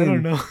don't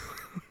mean- know.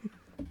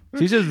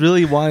 She just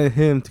really wanted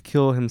him to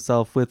kill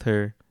himself with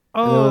her.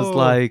 And it was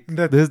like,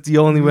 that- this is the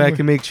only way I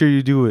can make sure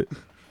you do it.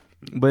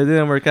 But it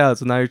didn't work out,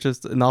 so now you're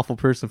just an awful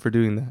person for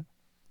doing that.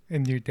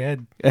 and you're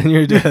dead. And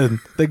you're dead.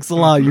 Thanks a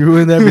lot. You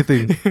ruined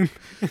everything.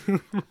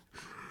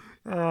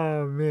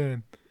 Oh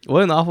man,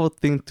 What an awful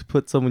thing to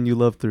put someone you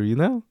love through, you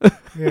know?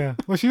 yeah.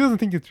 Well, she doesn't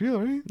think it's real,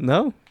 right?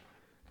 No?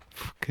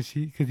 Cause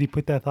he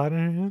put that thought in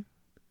her head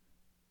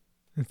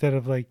instead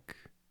of like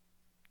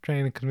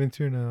trying to convince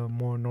her in a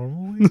more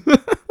normal way.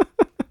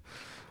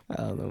 I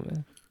don't know,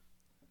 man.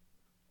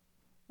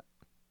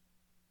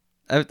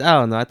 I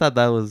don't know. I thought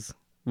that was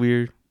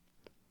weird.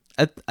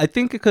 I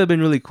think it could have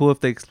been really cool if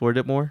they explored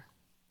it more.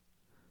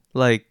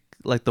 Like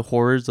the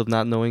horrors of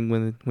not knowing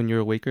when you're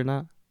awake or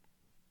not.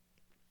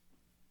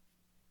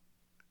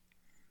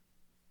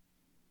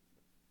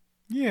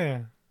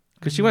 Yeah.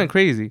 Because she went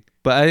crazy,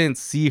 but I didn't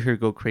see her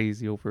go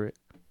crazy over it.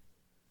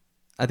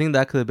 I think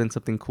that could have been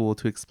something cool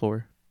to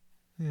explore.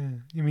 Yeah.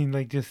 You mean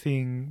like just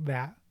seeing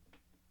that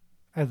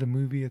as a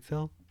movie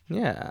itself?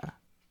 Yeah.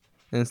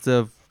 Instead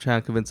of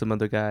trying to convince some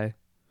other guy,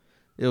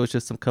 it was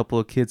just some couple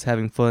of kids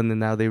having fun and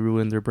now they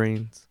ruined their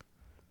brains.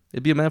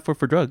 It'd be a metaphor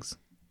for drugs.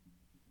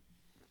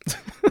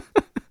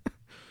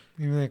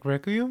 You mean like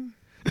Requiem?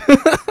 Is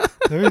that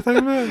what you're talking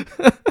about?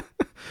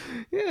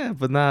 Yeah,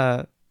 but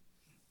not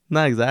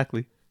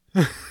exactly.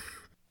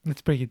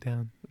 Let's break it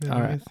down. All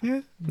right.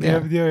 Yeah. Yeah.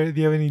 Do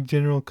you have any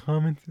general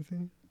comments to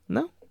say?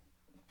 No.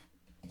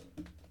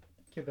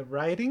 Okay, the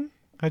writing?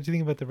 How'd you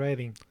think about the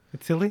writing?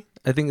 It's silly?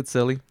 I think it's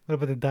silly. What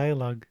about the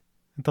dialogue?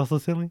 It's also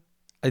silly?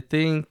 I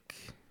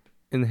think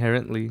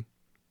inherently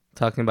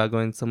talking about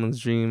going to someone's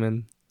dream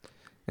and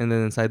then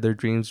inside their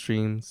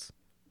dreams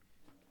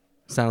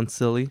sounds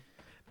silly.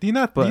 Do you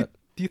not But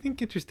do you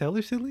think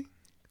Interstellar's silly?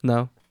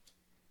 no.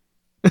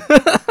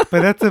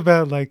 But that's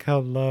about like how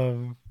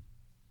love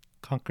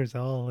conquers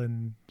all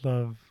and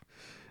love,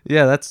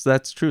 Yeah,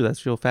 that's true.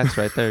 That's real facts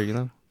right there, you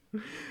know?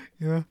 you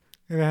know?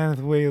 And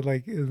Hathaway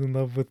like is in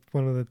love with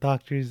one of the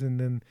doctors, and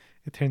then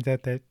it turns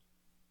out that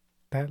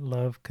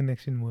love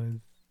connection was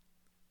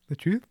the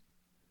truth,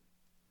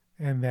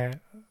 and that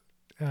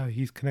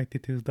he's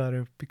connected to his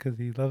daughter because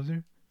he loves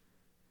her.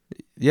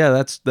 Yeah,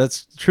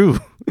 that's true.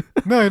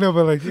 No, I know,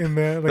 but like in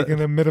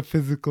the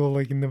metaphysical,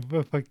 like in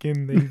the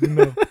fucking, he's in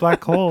the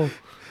black hole.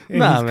 And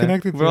Nah, he's man.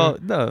 connected to her.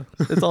 No,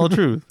 it's all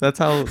true. That's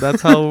how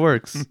it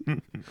works.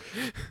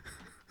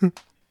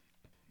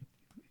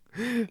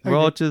 We're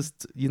all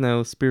just,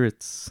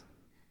 spirits.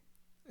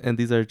 And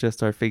these are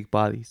just our fake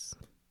bodies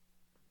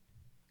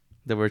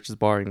that we're just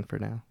borrowing for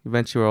now.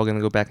 Eventually, we're all going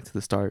to go back into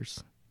the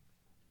stars.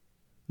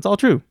 It's all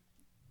true.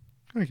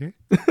 Okay.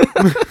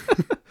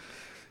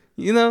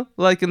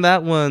 Like in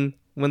that one,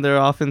 when they're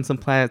off in some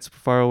planet super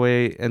far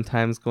away and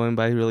time's going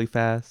by really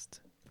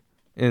fast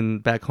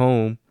and back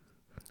home,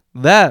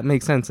 that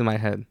makes sense in my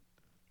head.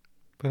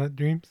 But not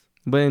dreams.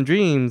 But in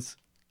dreams,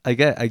 I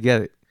get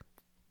it.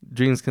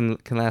 Dreams can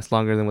last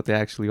longer than what they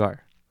actually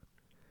are.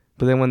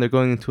 But then when they're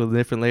going into a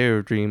different layer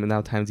of dream, and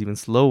now time's even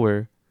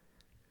slower,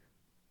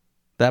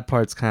 that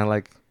part's kind of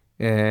like,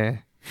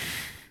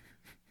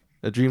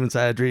 a dream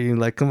inside a dream.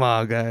 Like, come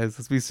on, guys,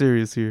 let's be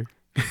serious here.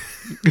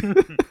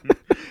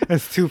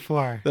 That's too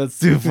far. That's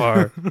too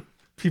far.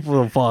 People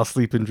don't fall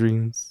asleep in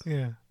dreams.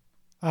 Yeah.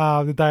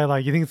 The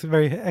dialogue. You think it's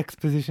very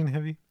exposition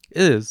heavy?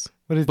 It is.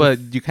 What is But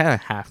this? you kind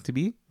of have to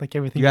be. Like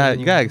everything. You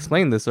gotta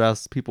explain this, or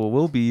else people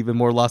will be even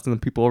more lost than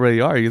people already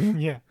are. You know.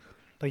 Yeah.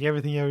 Like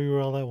everything everywhere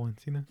all at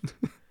once. You know.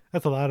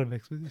 That's a lot of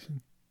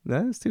exposition.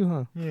 That is too,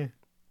 huh? Yeah.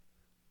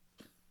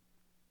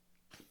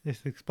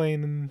 Just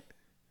explaining.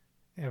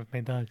 Yeah,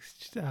 my dog's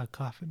just,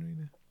 coughing right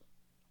now.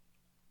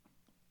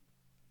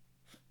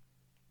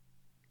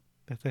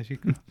 That's how she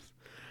coughs.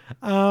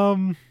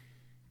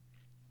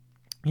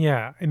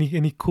 Yeah.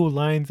 Any cool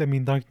lines? I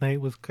mean, Dark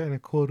Knight was kind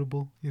of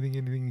quotable. You think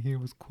anything here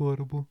was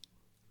quotable?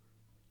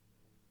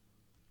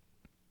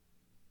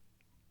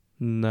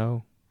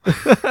 No.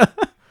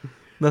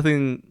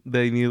 Nothing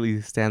that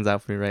immediately stands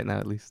out for me right now,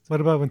 at least. What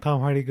about when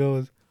Tom Hardy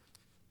goes,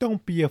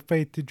 "Don't be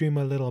afraid to dream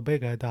a little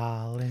bigger,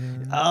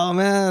 darling"? Oh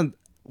man,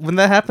 when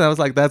that happened, I was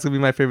like, "That's gonna be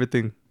my favorite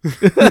thing."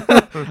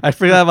 I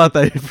forgot about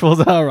that. He pulls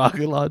out a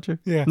rocket launcher.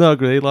 Yeah. No, a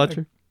grenade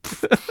launcher.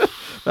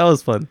 That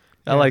was fun.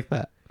 I Yeah. like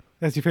that.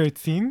 That's your favorite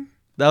scene?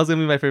 That was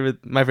gonna be my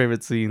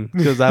favorite scene,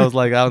 because I was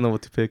like, I don't know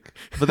what to pick.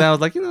 But then I was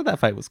like, that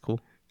fight was cool.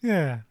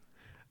 Yeah.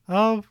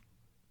 Yeah,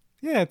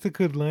 it's a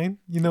good line.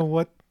 You know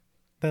what?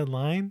 That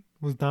line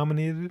was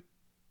nominated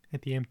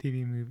at the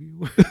MTV Movie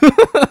Award.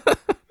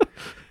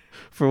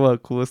 For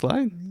what? Coolest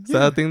line? Is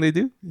that a thing they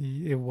do?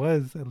 It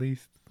was, at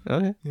least.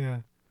 Okay.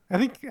 Yeah.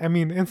 I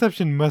mean,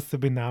 Inception must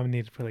have been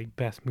nominated for, like,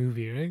 Best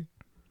Movie, right?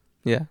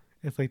 Yeah.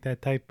 It's like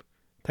that type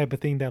of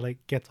thing that,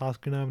 like, gets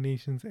Oscar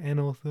nominations and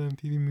also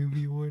MTV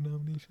Movie Award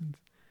nominations.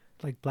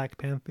 Like Black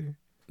Panther.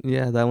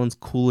 Yeah, that one's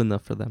cool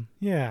enough for them.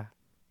 Yeah.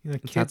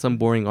 It's not some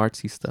boring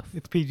artsy stuff.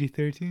 It's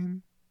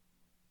PG-13.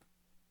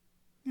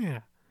 Yeah.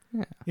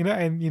 Yeah.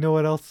 And you know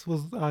what else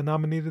was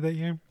nominated that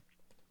year?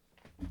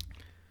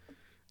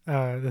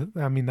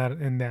 I mean, not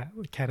in that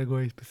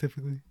category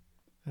specifically.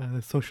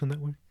 The Social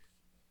Network.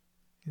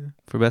 Yeah.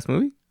 For best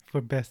movie? For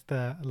best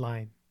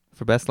line.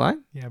 For best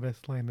line? Yeah,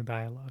 best line of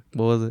dialogue.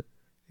 What was it?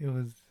 It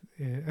was.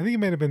 I think it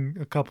might have been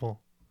a couple.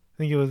 I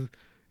think it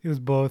was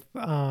both.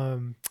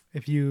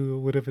 If you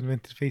would have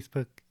invented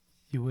Facebook,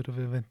 you would have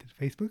invented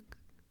Facebook.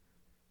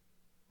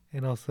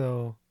 And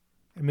also,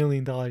 $1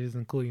 million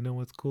isn't cool. You know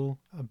what's cool?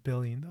 $1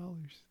 billion.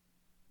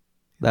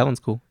 That one's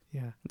cool.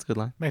 Yeah. That's a good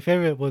line. My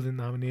favorite wasn't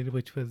nominated,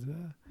 which was,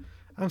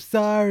 "I'm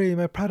sorry,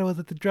 my Prada was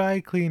at the dry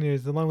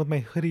cleaners, along with my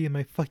hoodie and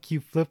my fuck you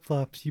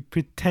flip-flops, you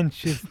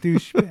pretentious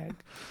douchebag."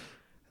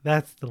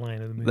 That's the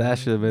line of the movie. That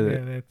should have been it.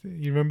 Yeah, that's it.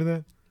 You remember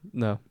that?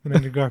 No. When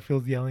Andrew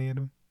Garfield's yelling at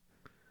him.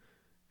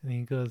 And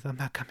he goes, "I'm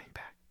not coming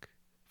back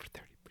for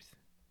 30%.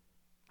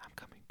 I'm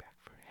coming back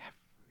for everything."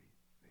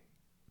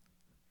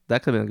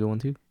 That could have been a good one,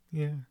 too.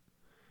 Yeah.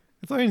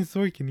 It's Aaron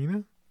Sorkin, you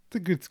know? It's a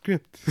good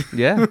script.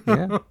 Yeah,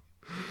 yeah.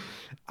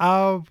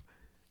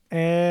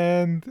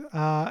 And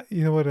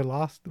you know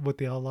what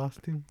they all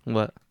lost to?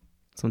 What?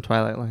 Some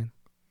Twilight line.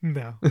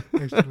 No,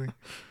 actually.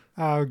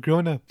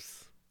 Grown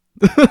Ups.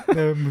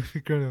 The movie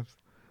Grown Ups.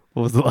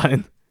 What was the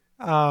line?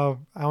 I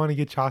want to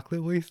get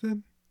chocolate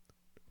wasted.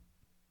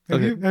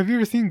 Have Okay. you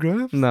ever seen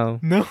Grown Ups? No.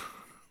 No?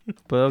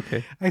 But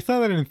okay. I saw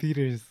that in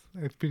theaters,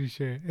 I'm pretty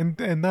sure. And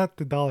not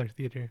the dollar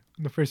theater,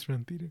 the first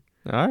run theater.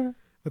 All right.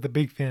 With a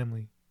big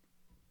family.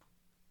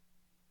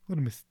 What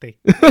a mistake.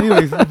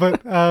 Anyways,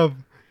 but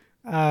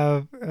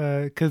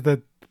because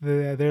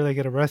they're like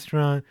at a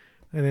restaurant,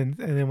 and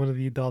then one of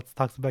the adults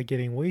talks about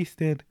getting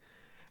wasted,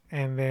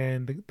 and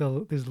then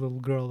there's a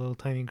little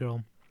tiny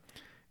girl,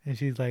 and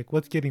she's like,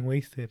 "What's getting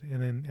wasted?"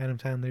 And then Adam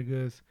Sandler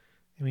goes,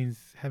 "It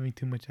means having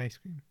too much ice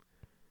cream."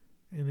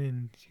 And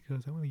then she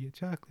goes, "I want to get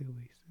chocolate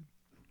wasted."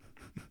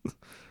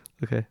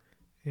 Okay.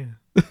 Yeah.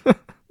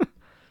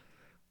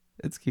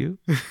 It's cute.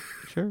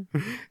 Sure.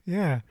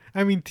 Yeah.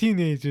 I mean,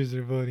 teenagers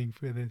are voting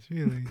for this,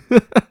 really.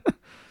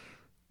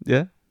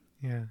 Yeah.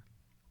 Yeah.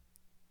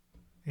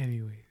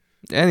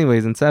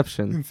 Anyways,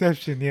 Inception.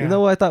 Inception, yeah. You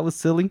know what I thought was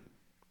silly?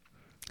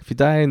 If you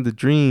die in the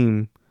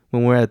dream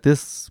when we're at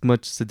this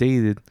much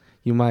sedated,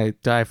 you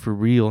might die for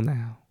real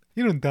now.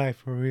 You don't die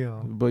for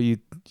real. But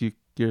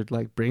you're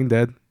like brain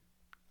dead.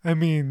 I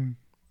mean,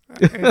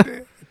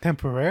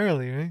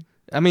 temporarily, right?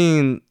 I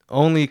mean,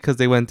 only because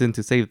they went in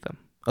to save them.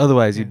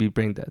 Otherwise, you'd be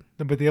brain dead.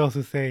 But they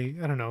also say,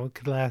 I don't know, it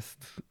could last,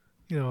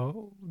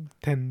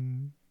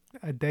 10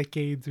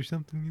 decades or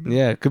something. You know?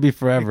 Yeah, it could be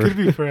forever. It could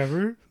be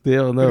forever. They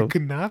don't But know. it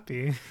could not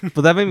be.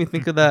 But that made me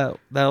think of that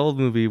old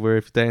movie where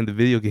if you die in the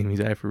video game, you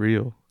die for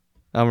real.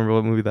 I don't remember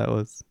what movie that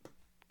was.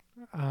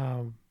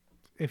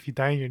 If you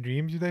die in your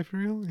dreams, you die for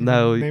real?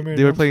 No, Nightmare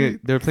they on were Elm playing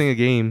Street? they were playing a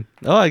game.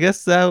 Oh, I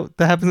guess that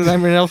happens in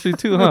Nightmare on Elm Street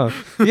too, huh?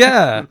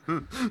 Yeah. I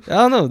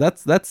don't know.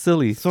 That's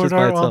silly. Sword just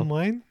by Art itself.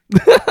 Online?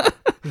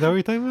 Is that what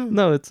you're talking about?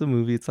 No, it's a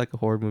movie. It's like a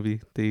horror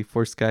movie. They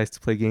force guys to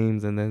play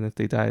games, and then if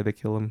they die, they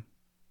kill them.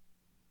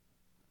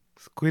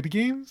 Squid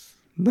Games?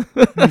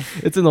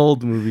 It's an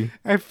old movie.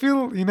 I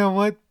feel, you know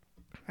what?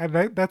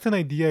 That's an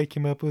idea I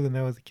came up with when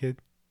I was a kid.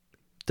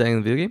 Dying in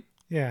the video game?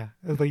 Yeah.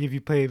 It was like if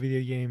you play a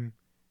video game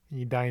and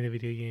you die in a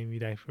video game, you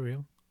die for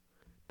real.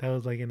 That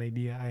was like an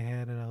idea I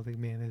had, and I was like,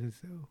 man, this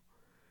is so...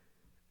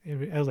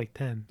 I was like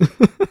 10.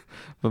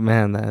 But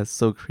man, that is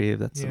so creative.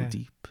 That's so Yeah.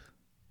 deep.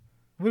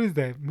 What is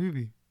that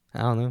movie?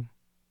 I don't know.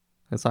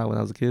 I saw it when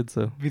I was a kid,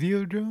 so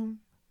Videodrome?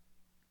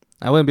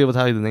 I wouldn't be able to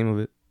tell you the name of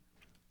it.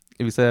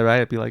 If you said it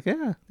right, I'd be like,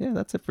 yeah,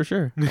 that's it for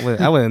sure.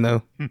 I wouldn't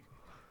know.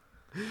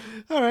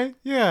 All right.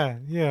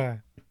 Yeah.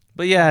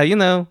 But yeah,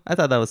 I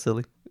thought that was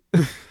silly.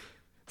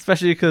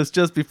 Especially because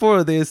just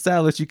before they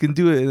established you can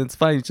do it and it's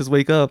fine, you just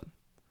wake up.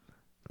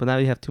 But now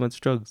you have too much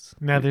drugs.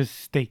 Now there's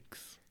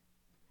stakes.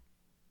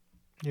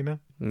 You know?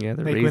 Yeah,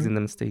 they're Like raising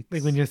them stakes.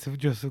 Like when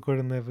Joseph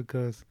Gordon-Levitt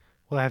goes,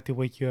 well, I have to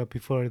wake you up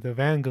before the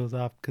van goes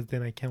off because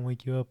then I can't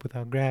wake you up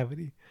without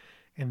gravity.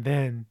 And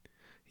then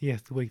he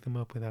has to wake them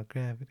up without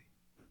gravity.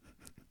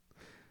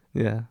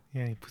 Yeah.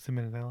 Yeah, he puts them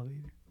in an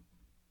elevator.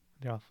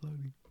 They're all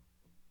floating.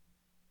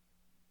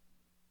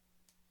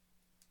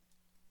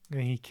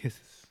 And he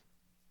kisses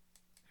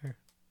her.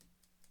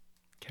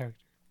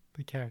 Character.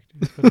 The character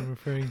is what I'm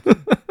referring to.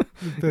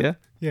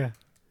 Yeah.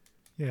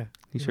 Yeah.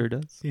 He sure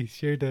does. He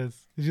sure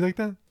does. Did you like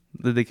that?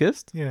 Did they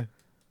kiss? Yeah.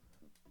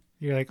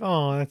 You're like,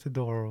 oh, that's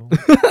adorable.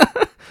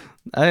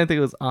 I didn't think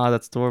it was,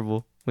 that's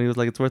adorable. When he was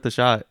like, it's worth a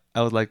shot.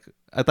 I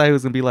thought he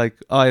was going to be like,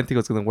 oh, I didn't think it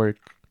was going to work.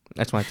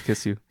 I just wanted to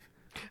kiss you.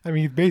 I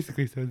mean, he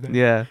basically says that.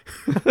 Yeah.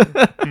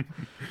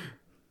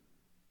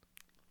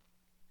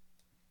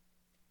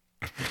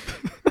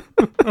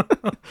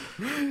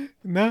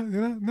 No,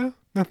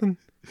 nothing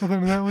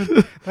in that one.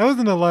 That was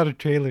in a lot of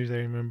trailers, I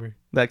remember.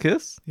 That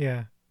kiss?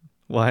 Yeah.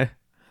 Why? I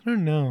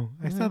don't know.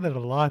 I saw that a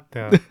lot,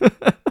 though.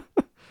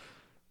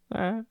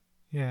 All right.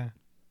 Yeah.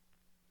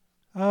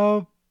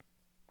 Oh.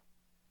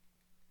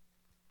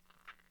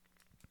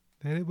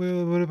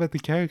 What about the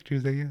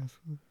characters, I guess?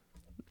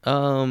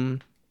 I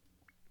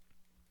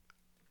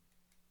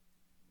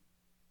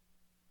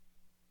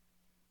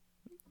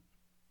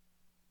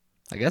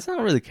guess I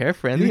don't really care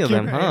for any of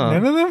them, huh?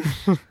 None of them?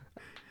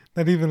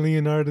 Not even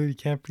Leonardo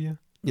DiCaprio?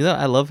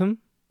 I love him.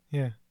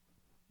 Yeah.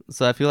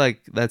 So I feel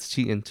like that's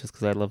cheating just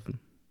because I love him.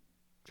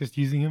 Just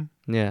using him?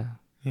 Yeah.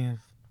 Yeah.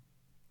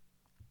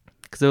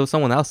 Because there was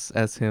someone else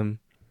as him.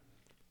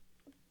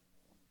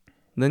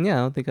 Then I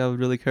don't think I would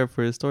really care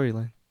for his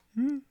storyline.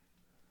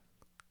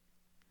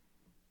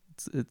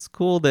 It's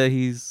cool that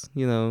he's,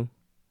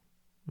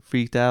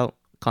 freaked out,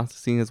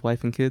 constantly seeing his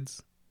wife and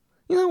kids.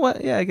 You know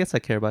what? Yeah, I guess I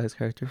care about his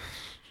character.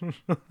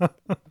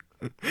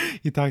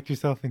 You talked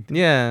yourself into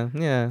Yeah,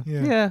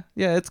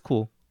 it's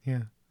cool.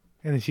 Yeah.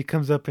 And then she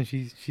comes up and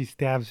she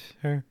stabs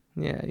her.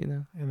 Yeah,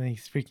 And then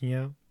he's freaking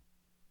out.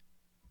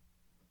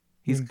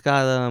 He's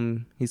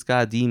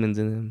got demons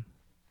in him.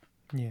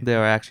 Yeah. They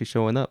are actually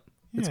showing up.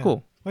 It's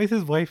cool. Why is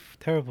his wife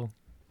terrible?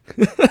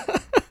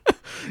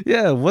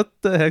 Yeah, what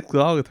the heck's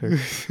wrong with her?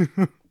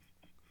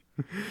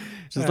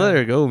 Just let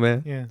her go,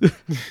 man. Yeah.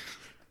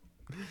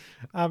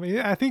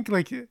 I think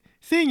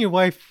seeing your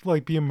wife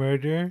be a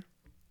murderer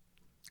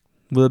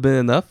would have been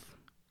enough.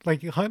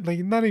 Not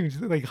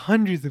even like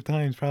hundreds of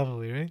times,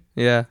 probably, right?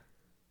 Yeah,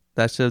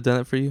 that should have done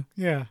it for you.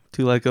 Yeah.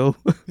 To let go.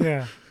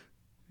 Yeah.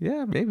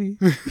 Yeah, maybe.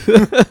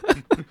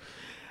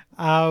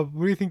 What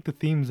do you think the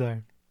themes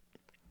are?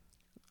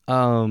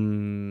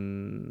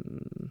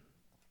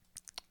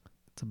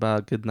 It's about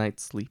a good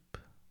night's sleep.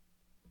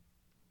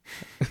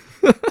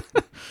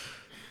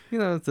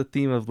 It's a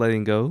theme of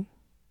letting go.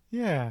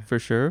 Yeah. For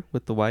sure,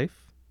 with the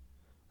wife.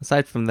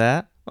 Aside from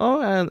that,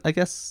 and I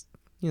guess,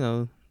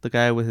 the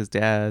guy with his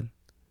dad.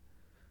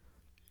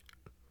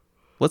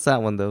 What's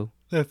that one though?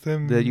 That's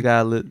him. That you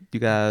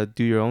gotta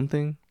do your own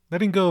thing.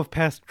 Letting go of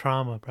past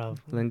trauma,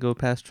 probably. Letting go of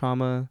past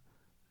trauma.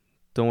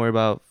 Don't worry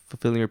about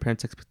fulfilling your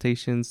parents'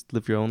 expectations.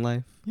 Live your own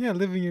life. Yeah,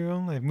 living your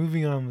own life.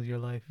 Moving on with your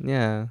life.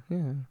 Yeah. I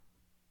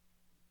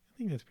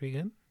think that's pretty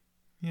good.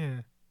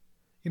 Yeah.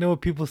 You know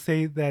what people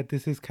say that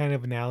this is kind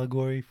of an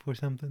allegory for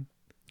something?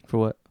 For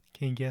what?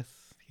 Can you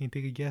guess? Can you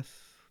take a guess?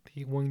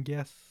 Take one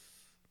guess.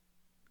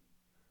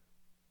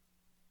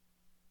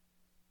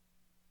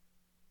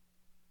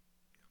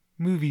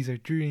 Movies are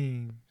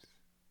dreams.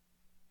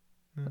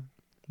 No.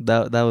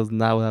 That was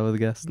not what I would have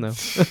guessed. No.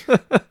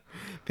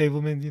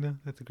 Fableman,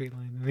 that's a great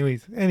line.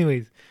 Anyways,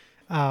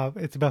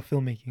 it's about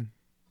filmmaking.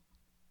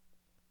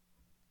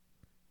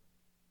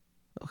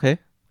 Okay.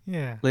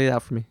 Yeah. Lay it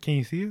out for me. Can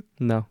you see it?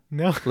 No.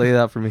 No. Lay it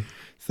out for me.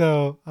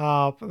 So,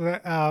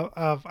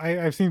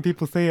 I've seen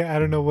people say it. I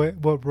don't know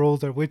what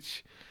roles are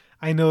which.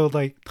 I know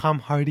Tom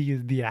Hardy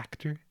is the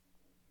actor.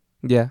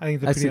 Yeah. I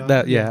think I see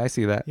that. Yeah, I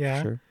see that.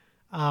 Yeah. For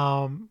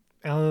sure.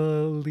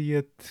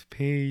 Elliot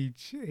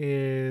Page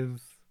is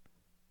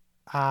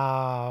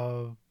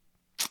the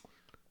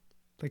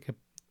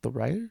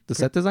writer, the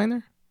set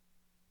designer.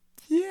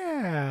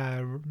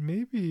 Yeah,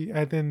 maybe.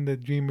 And then the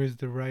dreamer's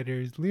the writer.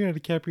 Is Leonardo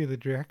DiCaprio the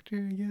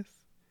director? I guess.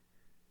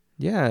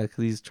 Yeah,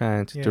 because he's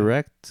trying to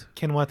direct.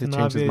 Ken change his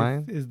Watanabe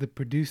mind. is the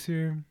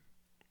producer.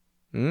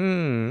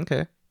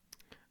 Okay.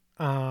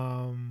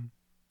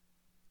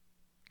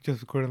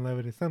 Joseph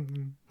Gordon-Levitt is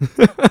something.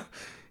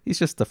 He's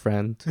just a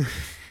friend.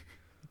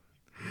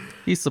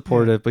 He's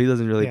supportive, but he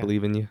doesn't really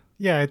believe in you.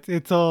 Yeah,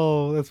 it's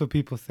all, that's what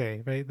people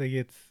say, right? Like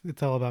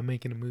it's all about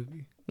making a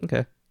movie.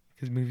 Okay.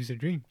 Because movies are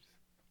dreams.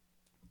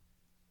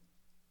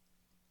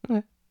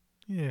 Okay.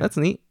 Yeah. That's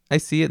neat. I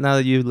see it now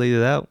that you laid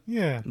it out.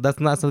 Yeah. That's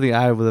not something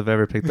I would have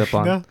ever picked up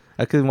on. No?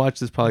 I could watch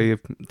this probably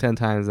 10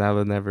 times and I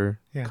would never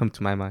Yeah. come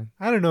to my mind.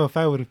 I don't know if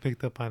I would have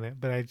picked up on it,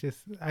 but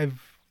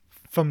I've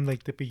from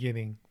like the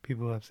beginning,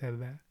 people have said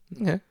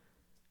that. Okay.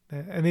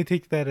 And they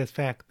take that as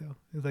fact, though.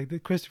 It's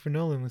like Christopher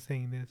Nolan was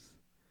saying this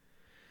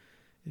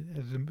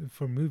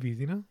for movies,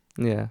 you know?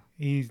 Yeah.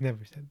 He's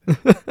never said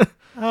that.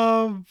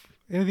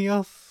 Anything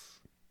else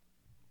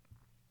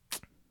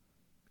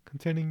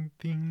concerning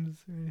themes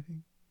or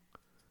anything?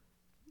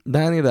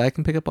 Not any that I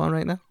can pick up on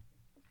right now.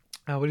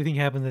 What do you think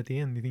happens at the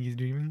end? Do you think he's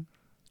dreaming?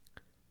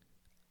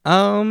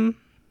 So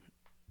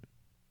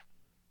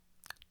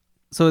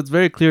it's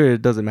very clear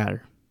it doesn't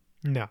matter.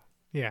 No.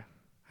 Yeah.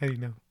 How do you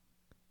know?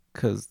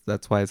 Because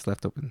that's why it's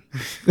left open.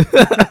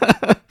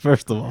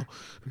 First of all.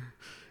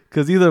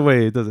 Because either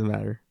way, it doesn't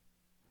matter.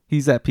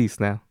 He's at peace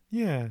now.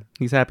 Yeah.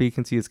 He's happy he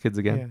can see his kids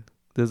again. Yeah.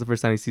 This is the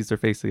first time he sees their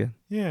face again.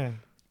 Yeah.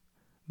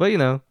 But, you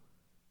know,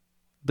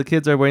 the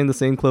kids are wearing the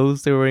same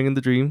clothes they were wearing in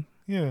the dream.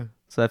 Yeah.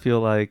 So I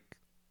feel like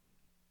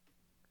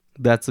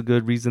that's a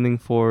good reasoning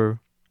for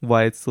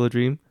why it's still a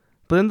dream.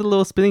 But then the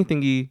little spinning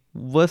thingy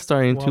was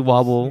starting to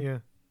wobble. Yeah.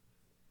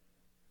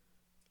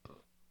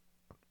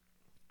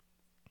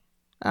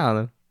 I don't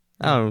know.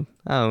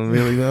 I don't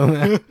really know,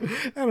 man.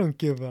 I don't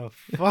give a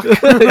fuck.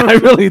 I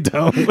really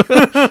don't.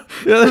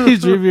 Yeah,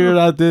 he's dreaming or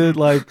not did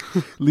like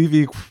leave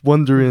you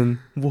wondering,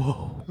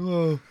 whoa,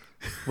 Whoa.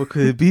 what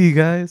could it be,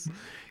 guys?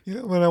 You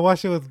know, when I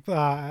watched it with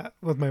my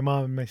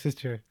mom and my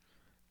sister,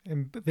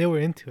 and they were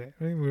into it,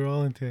 right? We were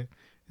all into it.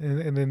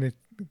 And then it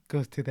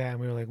goes to that, and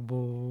we were like,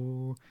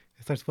 whoa.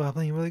 It starts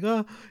wobbling, and we're like,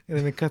 oh. And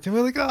then it cuts, and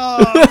we're like,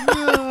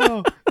 oh,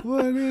 no.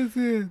 What is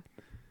it?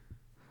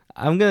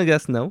 I'm going to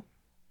guess no.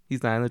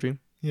 He's not in the dream.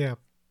 Yeah.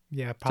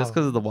 Yeah, probably. Just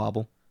because of the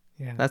wobble.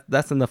 Yeah.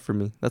 That's enough for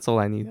me. That's all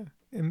I need.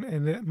 Yeah.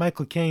 And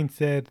Michael Caine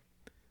said,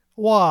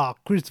 wow,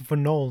 Christopher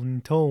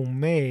Nolan told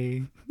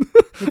me.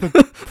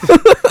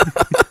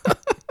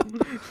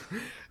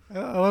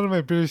 A lot of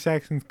my British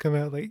accents come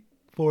out like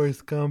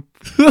Forrest Gump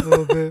a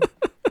little bit.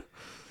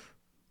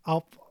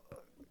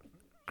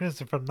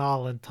 Christopher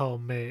Nolan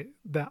told me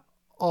that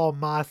all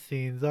my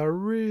scenes are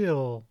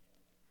real.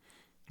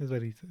 Is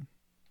what he said.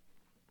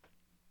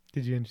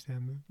 Did you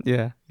understand that?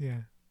 Yeah. Yeah.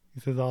 He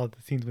says all the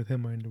scenes with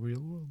him are in the real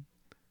world.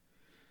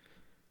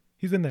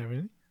 He's in there,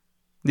 really?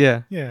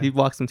 Yeah. Yeah. He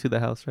walks him to the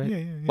house, right?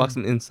 Yeah. Walks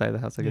him inside the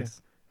house, I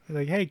guess. He's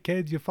like, hey,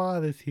 kids, your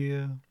father's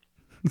here.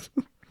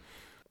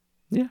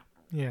 Yeah.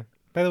 Yeah.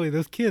 By the way,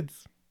 those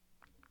kids,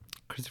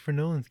 Christopher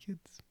Nolan's kids.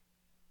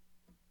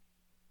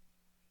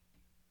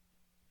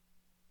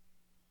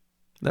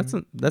 That's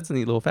a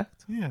neat little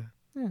fact. Yeah.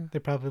 Yeah.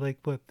 They're probably like,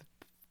 what,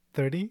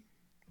 30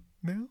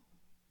 now?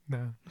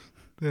 No.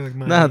 They're like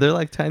my Nah, age. they're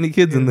like tiny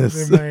kids in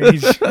this. They're my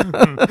age.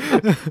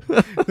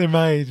 They're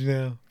my age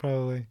now,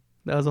 probably.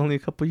 That was only a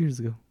couple years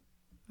ago.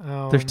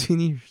 13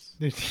 years.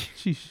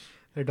 Sheesh.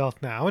 They're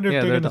adults now. I wonder if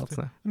Yeah, they're they're gonna adults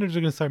now. I wonder if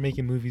they're gonna start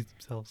making movies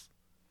themselves.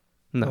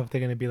 No. Or if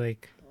they're gonna be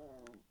like,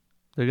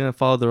 They're going to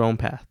follow their own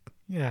path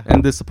yeah,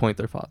 and disappoint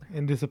their father.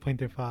 and disappoint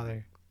their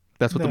father.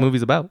 That's what the No.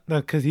 movie's about. No,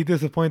 because he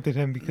disappointed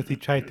him because he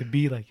tried to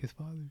be like his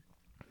father.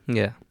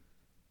 Yeah.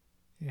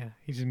 Yeah,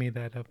 he just made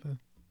that up.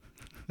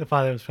 The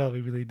father was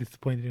probably really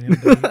disappointed in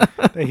him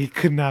that he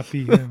could not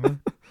be him.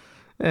 Huh?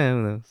 Yeah,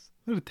 who knows?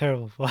 What a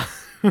terrible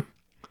father.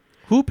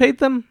 Who paid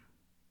them?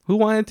 Who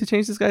wanted to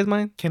change this guy's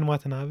mind? Ken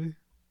Watanabe.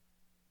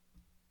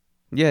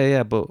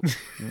 Yeah, but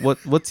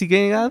what's he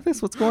getting out of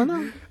this? What's going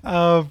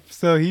on?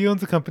 So he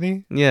owns a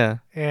company, Yeah.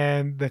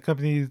 and the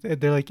company,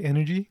 they're like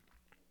energy.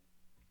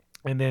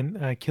 And then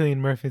Cillian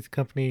Murphy's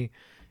company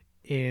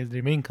is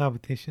their main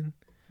competition.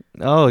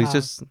 Oh, he's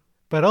just...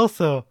 But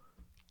also,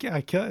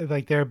 like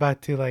they're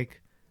about to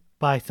like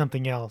buy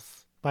something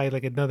else, buy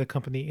like another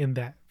company in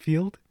that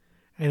field,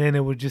 and then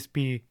it would just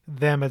be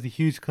them as a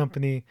huge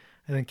company,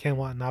 and then Ken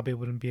Watanabe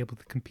wouldn't be able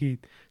to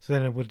compete. So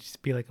then it would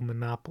just be like a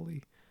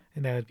monopoly,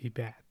 and that would be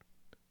bad.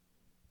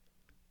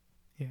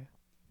 Yeah.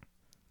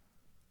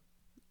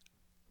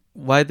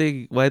 Why'd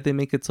they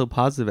make it so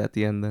positive at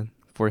the end then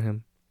for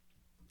him?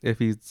 If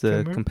he's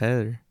a Timber?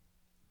 competitor.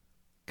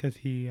 Because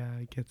he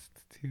gets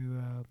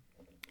to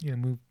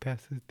move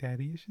past his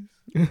daddy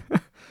issues.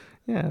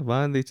 Yeah,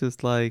 why don't they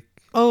just like...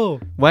 Oh,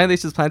 Why don't they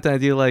just plant the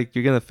idea like,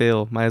 you're going to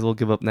fail, might as well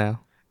give up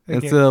now? okay.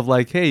 Instead of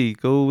like, hey,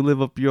 go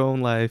live up your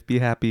own life, be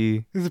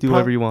happy, This is do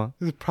whatever you want.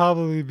 This is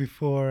probably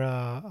before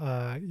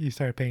you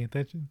start paying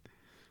attention.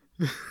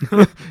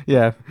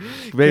 Yeah,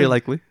 very Yeah.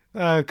 likely.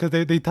 Because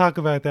they talk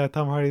about that.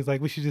 Tom Hardy's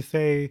like, we should just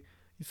say,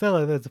 you sell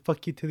it as a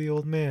fuck you to the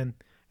old man.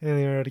 And then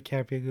Leonardo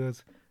DiCaprio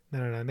goes,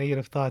 no.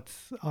 Negative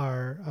thoughts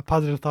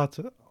positive thoughts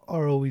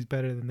are always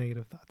better than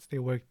negative thoughts. They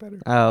work better.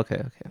 Oh,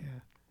 okay. Yeah.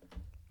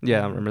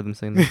 Yeah, I remember them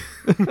saying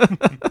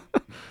that.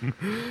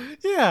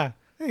 Yeah,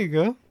 there you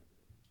go.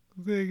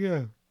 There you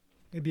go.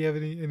 Do you have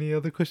any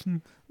other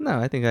questions? No,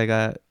 I think I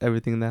got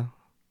everything now.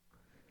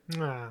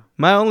 Ah,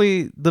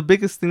 The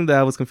biggest thing that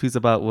I was confused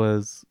about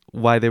was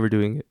why they were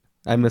doing it.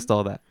 I missed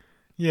all that.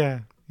 yeah.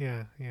 Do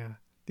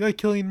you like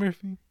Cillian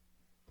Murphy?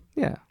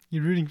 Yeah.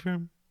 You rooting for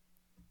him?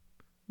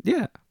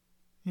 Yeah.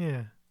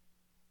 Yeah.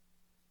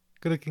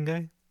 Good looking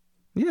guy.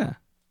 Yeah.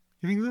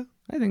 You think so?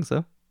 I think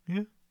so.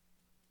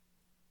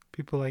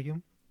 People like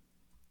him.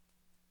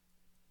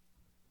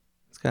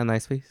 He's got a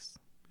nice face.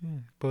 Yeah.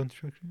 Bone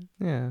structure.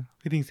 Yeah.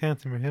 Who think's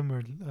handsomer, him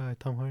or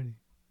Tom Hardy?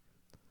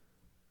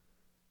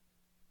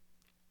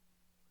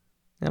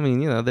 I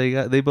mean,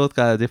 they both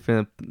got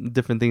different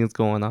things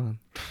going on.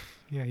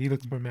 Yeah, he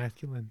looks more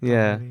masculine. Tom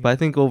Yeah, Hardy. but I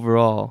think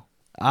overall,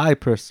 I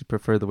personally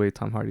prefer the way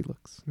Tom Hardy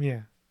looks.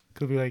 Yeah,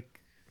 because we like,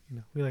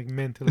 we like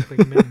men to look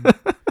like men.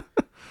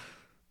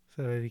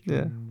 So that he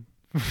can.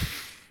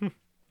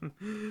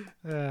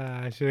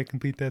 Should I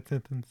complete that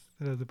sentence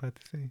that I was about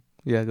to say?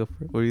 Yeah, go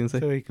for it. What were you gonna say?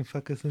 So he can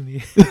fuck us in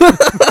the.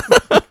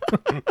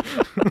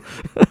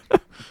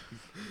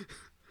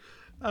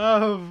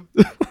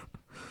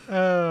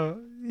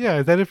 Yeah,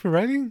 is that it for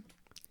writing?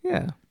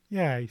 Yeah.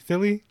 Yeah,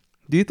 silly.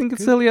 Do you think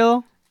it's silly at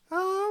all?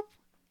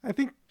 I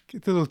think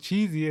it's a little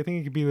cheesy. I think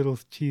it could be a little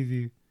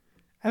cheesy.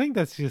 I think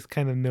that's just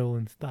kind of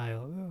Nolan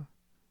style, though.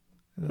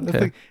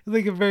 Okay.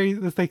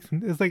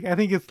 It's like I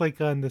think it's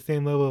like on the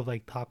same level of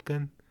like Top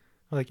Gun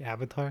or like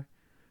Avatar,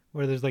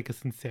 where there's like a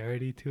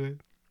sincerity to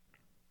it.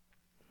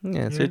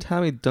 Yeah, so you're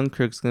telling me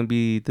Dunkirk's gonna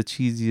be the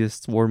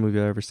cheesiest war movie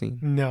I've ever seen?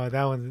 No,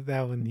 that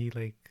one he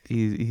like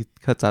he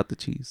cuts out the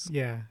cheese.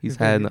 yeah. He's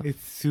had enough.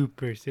 It's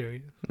super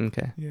serious.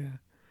 Okay.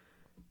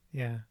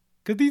 Yeah.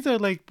 Because these are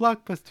like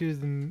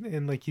blockbusters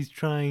and like he's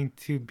trying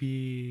to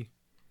be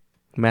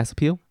Mass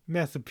appeal?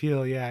 mass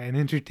appeal, and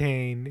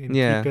entertain and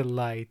Yeah. keep it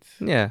light.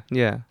 Yeah.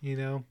 You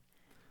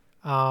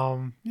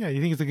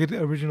think it's a good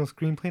original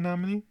screenplay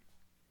nominee?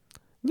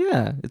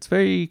 Yeah, it's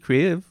very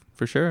creative,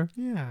 for sure.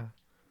 Yeah.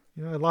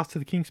 I lost to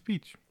The King's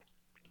Speech.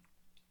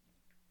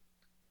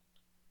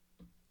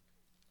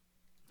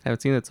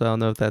 Haven't seen it, so I don't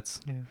know if that's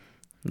Yeah.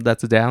 a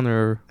down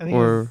or I think it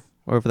was-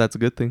 if that's a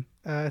good thing.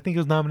 I think it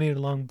was nominated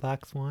along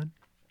Black Swan.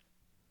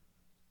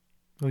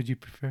 What would you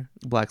prefer?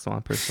 Black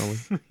Swan, personally.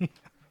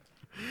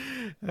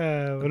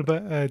 What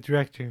about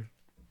director?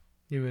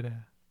 You would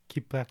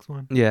keep Black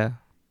Swan? Yeah,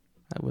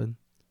 I would.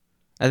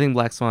 I think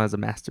Black Swan is a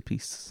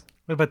masterpiece.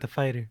 What about The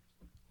Fighter?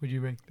 Would you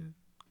rank that?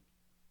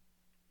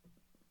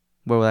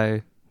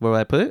 Where would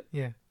I put it?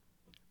 Yeah.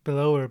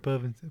 Below or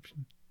above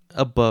Inception?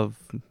 Above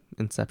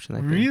Inception, I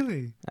think.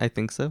 Really? I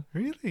think so.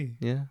 Really?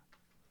 Yeah.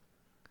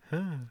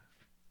 Huh.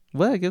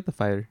 What did I give The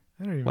Fighter?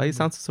 I don't remember. Why you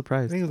sound so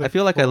surprised? I think it was I like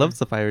feel like I 4. loved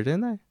The Fighter,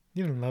 didn't I?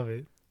 You didn't love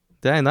it.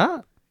 Did I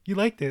not? You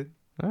liked it.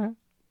 All right.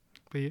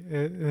 But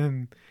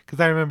because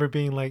I remember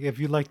being like, if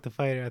you like The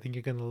Fighter, I think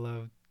you're gonna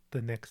love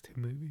the next 2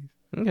 movies.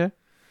 Okay.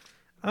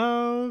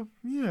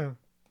 Yeah.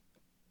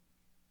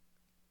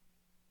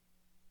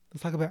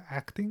 Let's talk about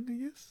acting, I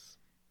guess.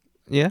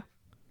 Yeah.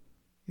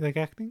 You like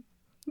acting?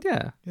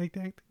 Yeah. You like the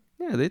acting?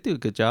 Yeah, they do a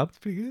good job. It's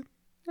pretty good.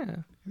 Yeah.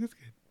 It is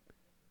good.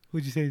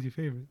 Who'd you say is your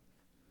favorite?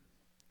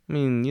 I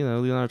mean,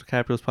 Leonardo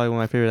DiCaprio is probably one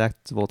of my favorite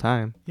actors of all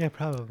time. Yeah,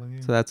 probably.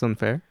 Yeah. So that's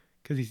unfair.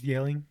 Because he's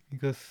yelling. He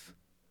goes,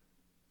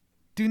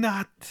 "Do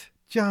not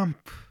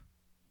jump.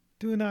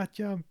 Do not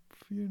jump.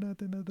 You're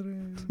not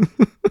another."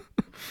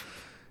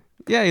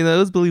 Yeah, it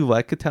was believable.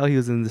 I could tell he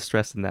was in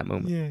distress in that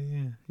moment.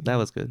 Yeah. That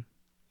was good.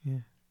 Yeah.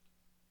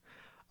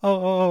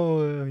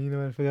 Oh,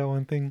 I forgot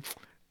one thing.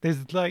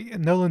 There's like,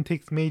 Nolan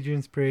takes major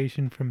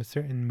inspiration from a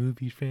certain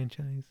movie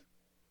franchise.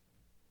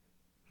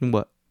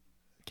 What?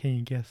 Can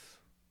you guess?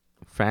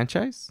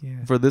 Franchise?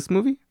 Yeah. For this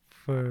movie?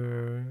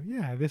 For,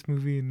 this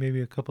movie and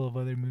maybe a couple of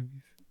other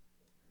movies.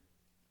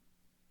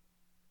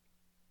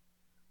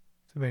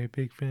 It's a very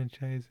big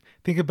franchise.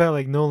 Think about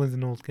like Nolan's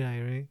an old guy,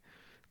 right?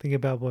 Think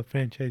about what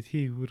franchise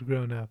he would have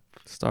grown up.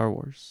 Star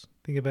Wars.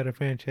 Think about a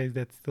franchise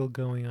that's still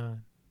going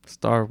on.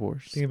 Star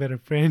Wars. Think about a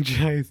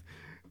franchise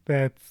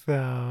that's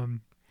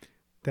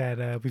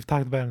that we've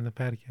talked about in the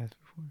podcast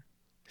before.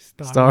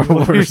 Star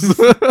Wars.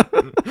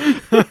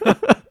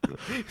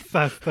 It's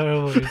not Star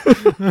Wars.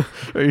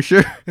 Are you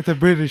sure? It's a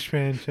British You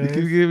franchise.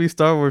 can give me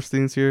Star Wars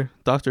things here.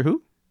 Doctor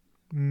Who?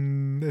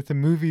 It's a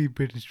movie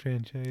British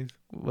franchise.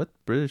 What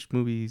British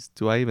movies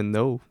do I even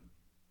know?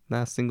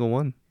 Not a single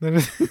one. That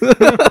is-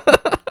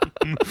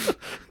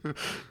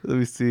 Let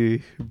me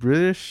see.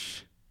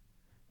 British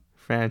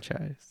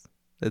franchise.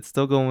 It's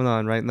still going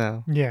on right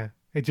now. yeah,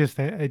 it just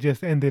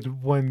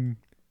ended one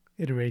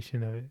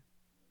iteration of it.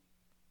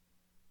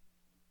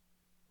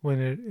 One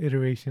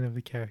iteration of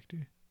the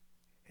character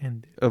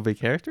ended. Of a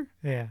character?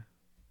 Yeah.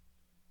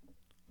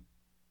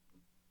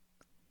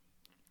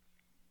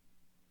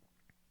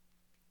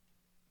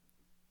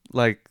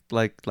 Like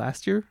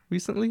last year,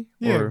 recently?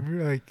 Yeah, Or,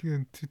 like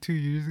 2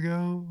 years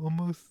ago,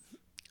 almost.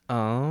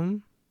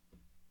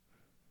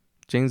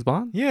 James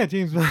Bond? Yeah,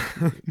 James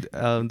Bond.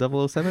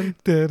 007?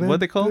 What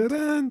they called?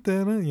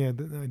 Yeah,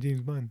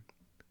 James Bond.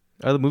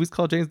 Are the movies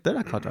called James? They're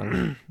not called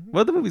James.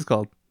 What are the movies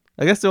called?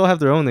 I guess they all have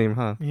their own name,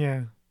 huh?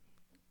 Yeah.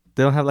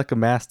 They don't have like a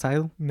mass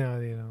title?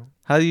 No, they don't.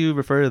 How do you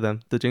refer to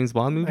them? The James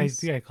Bond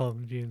movies? I call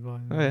them James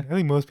Bond. Okay. I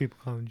think most people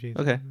call them James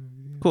Okay.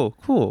 Bond.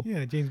 Cool.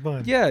 Yeah, James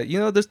Bond. Yeah,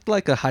 there's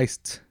like a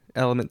heist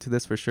element to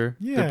this for sure.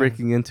 Yeah. They're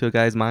breaking into a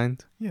guy's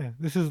mind. Yeah,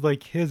 this is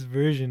like his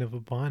version of a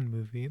Bond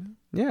movie, you know?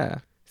 Yeah.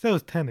 So that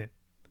was Tenet.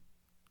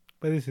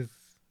 But this is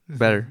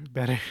Better.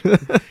 Better.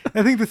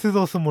 I think this is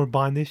also more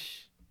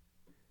Bondish.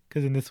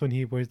 Because in this one,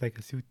 he wears like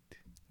a suit.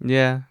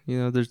 Yeah,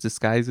 there's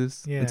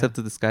disguises. Yeah. Except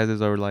the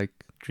disguises are like...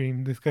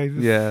 Dream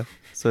disguises. Yeah,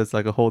 so it's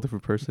like a whole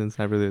different person. It's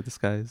not really a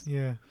disguise.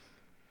 Yeah.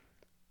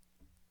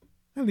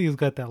 I think he's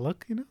got that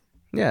look, you know?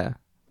 Yeah.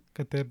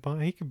 Got that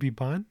Bond. He could be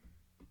Bond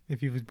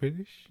if he was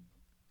British.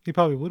 He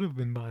probably would have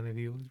been Bond if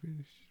he was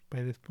British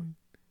by this point.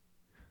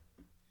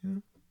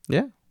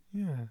 Yeah.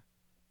 Yeah.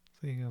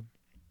 So you go.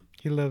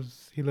 He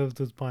loves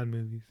those Bond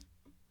movies.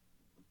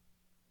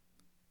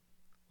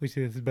 Which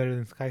is better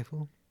than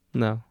Skyfall?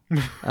 No,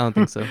 I don't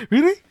think so.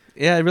 Really?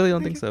 Yeah, I really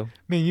don't think so.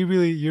 Man, you're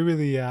really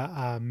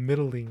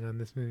middling on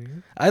this movie. Huh?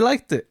 I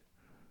liked it.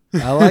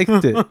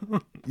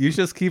 You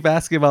just keep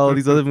asking about all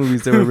these other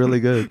movies that were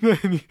really good.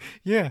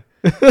 Yeah.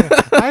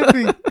 I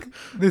think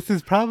this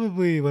is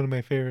probably one of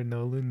my favorite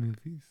Nolan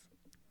movies.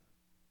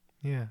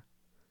 Yeah.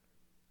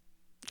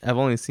 I've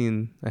only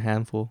seen a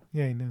handful.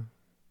 Yeah, I know.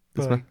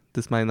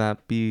 This might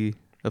not be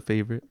a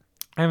favorite.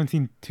 I haven't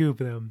seen two of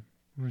them.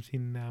 I've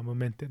seen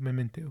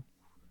Memento,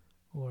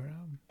 or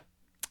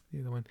the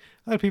other one.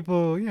 A lot of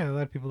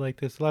people like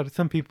this.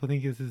 Some people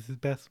think this is his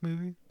best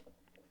movie.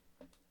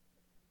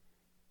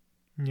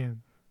 Yeah.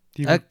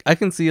 I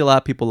can see a lot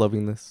of people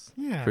loving this.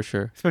 Yeah. For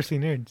sure. Especially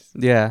nerds.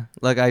 Yeah.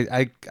 Like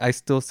I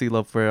still see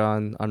love for it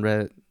on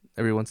Reddit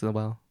every once in a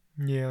while.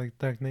 Yeah, like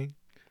Dark Knight.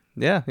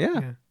 Yeah.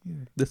 Yeah.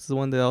 This is the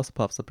one that also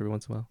pops up every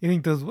once in a while. You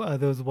think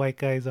those white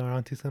guys are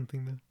onto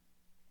something though?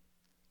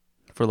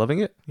 For loving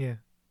it? Yeah.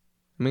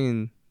 I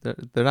mean,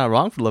 they're not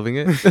wrong for loving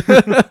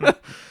it.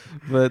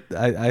 But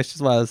I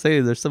just want to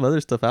say there's some other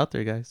stuff out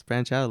there, guys.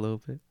 Branch out a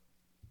little bit.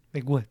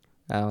 Like what?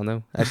 I don't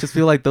know. I just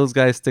feel like those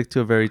guys stick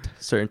to a very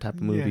certain type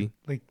of movie. Yeah,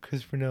 like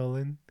Christopher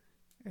Nolan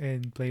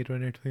and Blade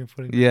Runner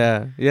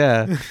 2049.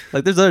 Yeah.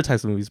 Like there's other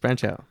types of movies.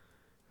 Branch out.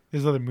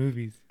 There's other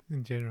movies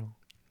in general.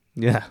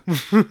 Yeah.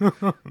 It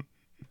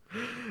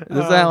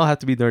doesn't all have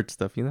to be nerd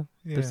stuff, Yeah.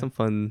 There's some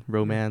fun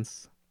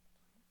romance.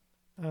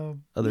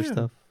 Other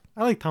stuff.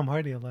 I like Tom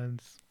Hardy a lot.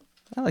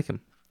 I like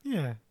him.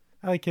 Yeah.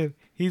 I like it.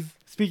 He's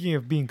speaking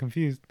of being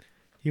confused.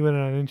 He went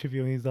on an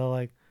interview and he's all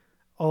like,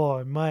 "Oh,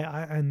 I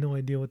had no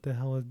idea what the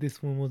hell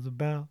this one was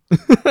about,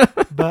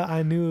 but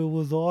I knew it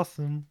was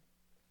awesome."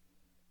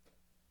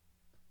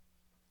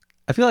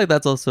 I feel like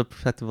that's also a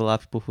perspective of a lot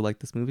of people who like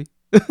this movie.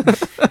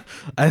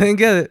 I didn't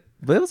get it,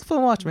 but it was a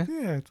fun watch, man.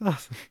 Yeah, it's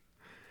awesome.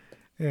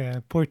 Yeah,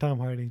 poor Tom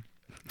Hardy.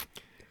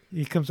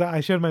 He comes out.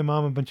 I showed my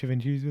mom a bunch of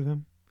interviews with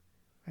him,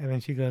 and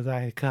then she goes,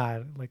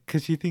 God," like,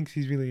 because she thinks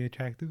he's really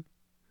attractive.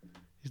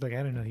 She's like,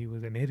 "I don't know, he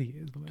was an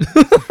idiot."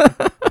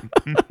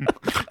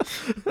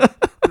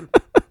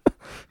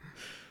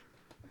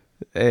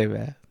 Hey,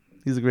 man.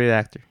 He's a great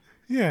actor.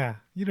 Yeah,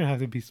 you don't have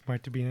to be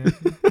smart to be an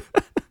actor.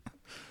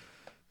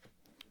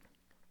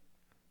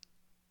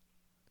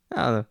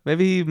 I don't know.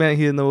 Maybe he meant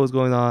he didn't know what was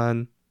going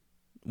on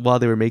while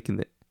they were making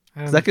it.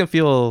 Because I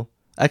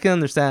can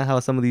understand how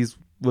some of these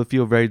would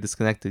feel very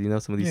disconnected,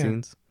 some of these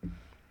scenes.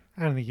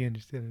 I don't think he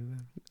understood it.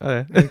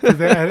 Okay.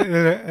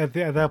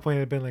 At that point,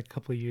 it had been like a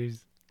couple of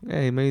years.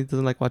 Hey, maybe he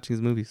doesn't like watching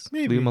his movies.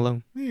 Maybe. Leave him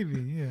alone.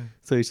 Maybe, yeah.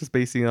 So he's just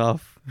basing it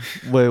off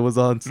what it was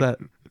on set.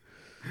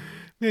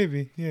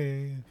 Maybe,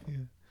 yeah.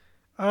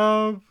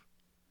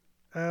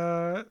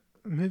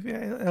 Maybe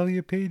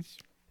Elliot Page.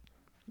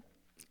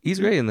 He's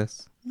great in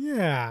this.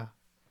 Yeah.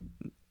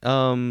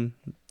 Not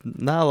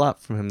a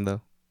lot from him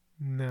though.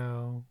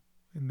 No.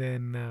 And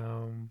then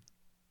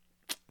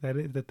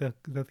is that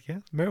the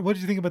cast? What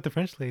did you think about the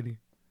French lady?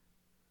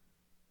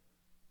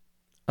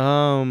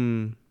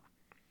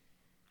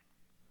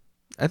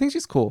 I think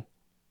she's cool.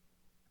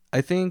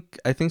 I think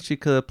she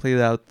could have played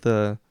out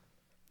the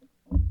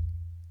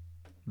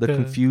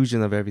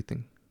confusion of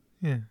everything.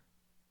 Yeah.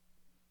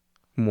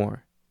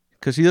 More.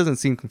 Because she doesn't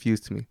seem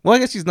confused to me. Well, I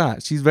guess she's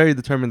not. She's very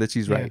determined that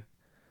she's right.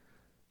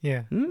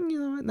 Yeah. You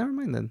know what? Never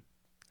mind then.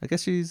 I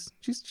guess she's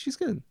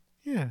good.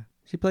 Yeah.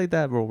 She played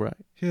that role right.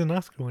 She's an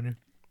Oscar winner.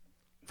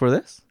 For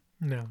this?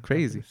 No.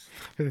 Crazy.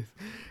 For this.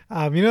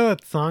 You know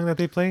that song that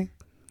they play?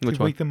 Which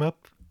to one? Wake them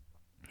up?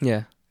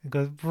 Yeah. It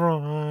goes,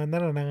 na, na,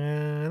 na,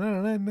 na,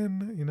 na, na,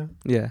 na,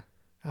 Yeah.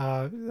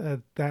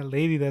 That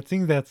lady that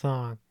sings that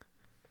song,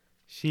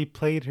 she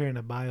played her in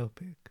a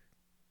biopic.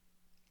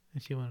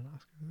 And she won an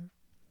Oscar for that.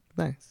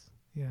 Nice.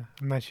 Yeah.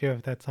 I'm not sure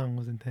if that song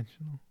was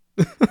intentional.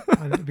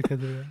 Because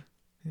of that.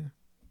 Yeah.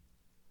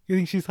 You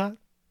think she's hot? I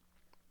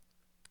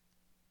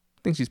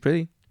think she's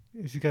pretty.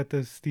 She's got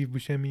those Steve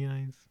Buscemi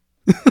eyes.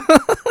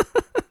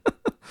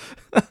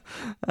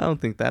 I don't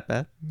think that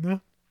bad.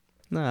 No?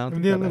 No, I don't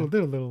think they're that bad.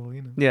 They're a little,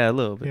 Yeah, a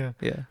little bit.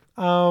 Yeah.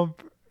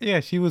 Yeah,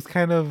 she was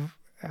kind of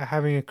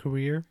having a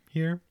career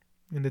here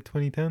in the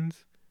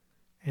 2010s.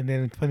 And then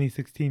in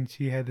 2016,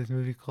 she had this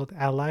movie called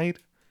Allied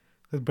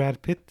with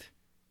Brad Pitt.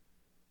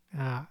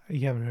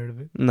 You haven't heard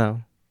of it.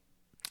 No.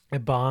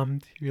 It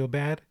bombed real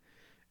bad,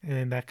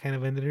 and that kind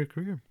of ended her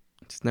career.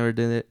 Just never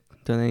done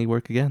any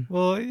work again.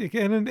 Well, it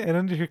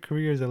ended her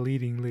career as a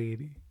leading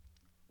lady.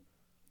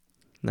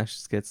 Now she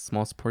just gets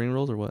small supporting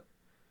roles or what?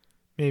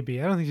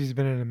 Maybe. I don't think she's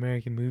been in an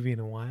American movie in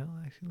a while,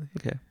 actually.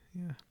 Okay.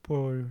 Yeah,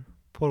 poor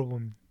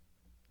woman.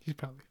 She's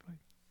probably fine.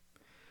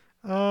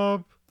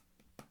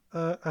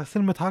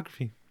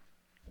 Cinematography.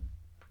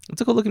 It's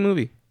a cool looking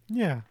movie.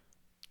 Yeah.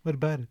 What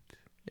about it?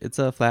 It's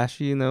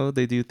flashy, you know.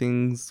 They do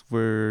things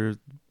where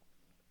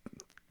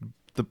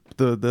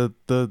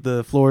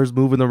the floor is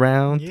moving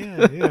around.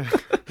 Yeah, yeah.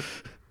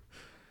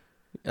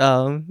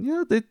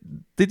 Yeah,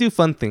 they do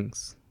fun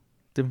things,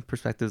 different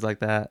perspectives like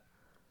that.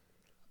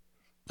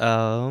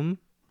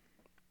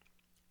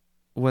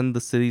 When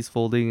the city's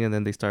folding and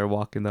then they start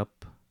walking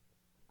up,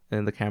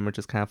 and the camera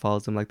just kind of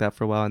follows them like that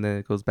for a while, and then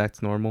it goes back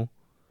to normal.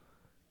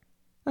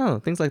 I don't know,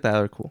 things like that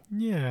are cool.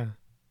 Yeah,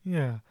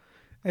 yeah.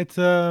 It's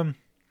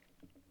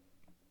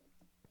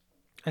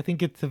I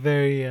think it's a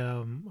very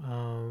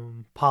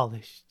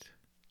polished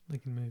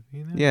looking movie.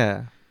 You know?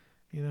 Yeah.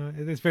 You know,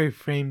 it's very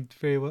framed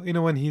very well. You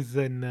know, when he's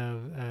in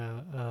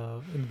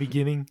the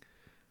beginning,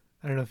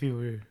 I don't know if you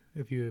were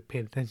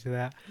paying attention to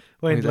that.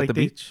 When He's at the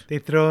beach. they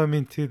throw him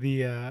into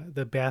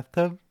the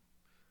bathtub,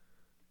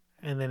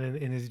 and then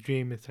in his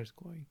dream it starts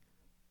going.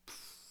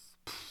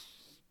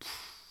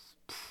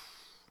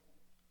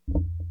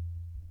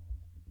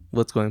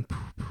 What's going?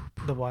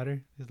 The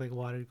water. There's like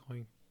water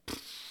going.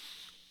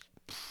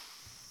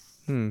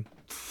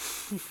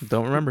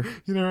 Don't remember.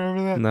 You don't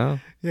remember that? No.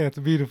 Yeah, it's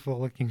a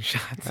beautiful looking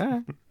shot.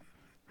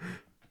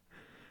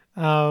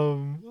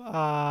 Alright.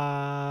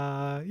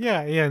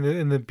 Yeah,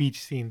 in the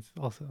beach scenes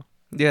also.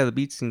 Yeah, the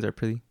beach scenes are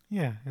pretty.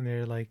 Yeah, and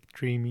they're like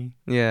dreamy.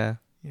 Yeah.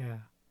 Yeah.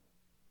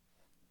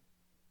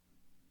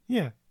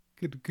 Yeah.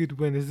 Good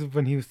when this is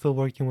when he was still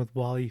working with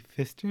Wally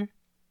Pfister.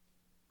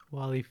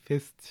 Wally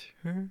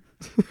Pfister.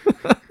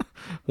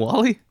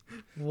 Wally?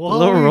 Wally,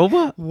 Little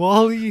robot?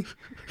 Wally.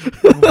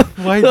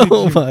 Why did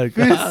Oh you my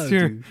god.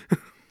 Pfister? Dude.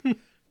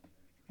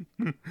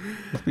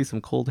 Must be some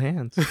cold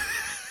hands.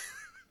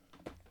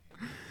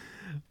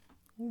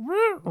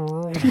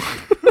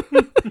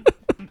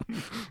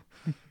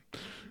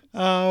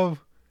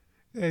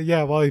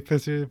 Yeah, Wally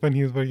Pfister when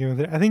he was working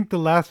with it. I think the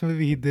last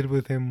movie he did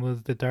with him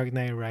was The Dark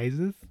Knight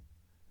Rises,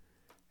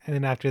 and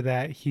then after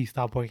that he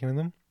stopped working with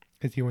him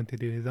because he went to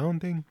do his own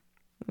thing.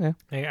 Yeah.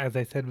 As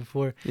I said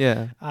before.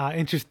 Yeah.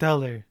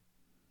 Interstellar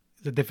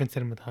is a different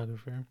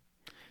cinematographer.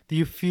 Do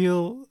you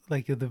feel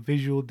like the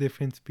visual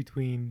difference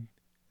between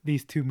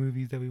these two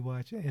movies that we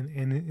watch and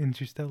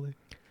Interstellar?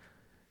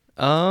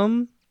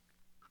 I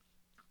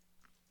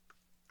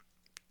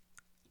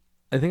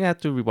think I have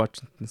to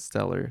rewatch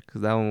Interstellar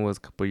because that one was a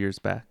couple years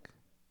back.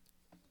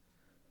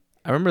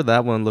 I remember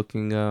that one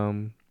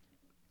looking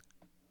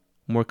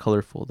more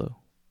colorful though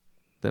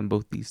than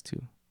both these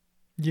two.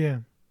 Yeah,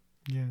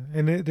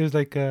 and there's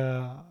like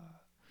I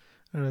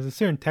don't know, there's a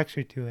certain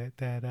texture to it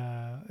that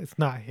it's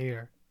not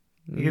hair.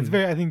 Like, it's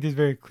very. I think there's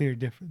very clear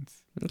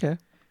difference. Okay.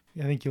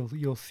 I think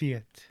you'll see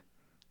it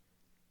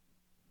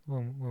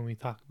when we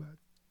talk about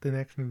the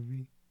next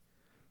movie,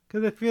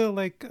 because I feel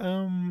like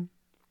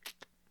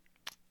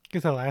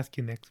guess I'll ask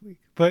you next week.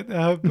 But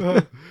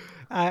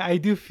I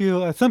do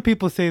feel some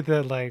people say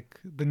that like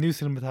the new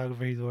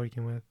cinematographer he's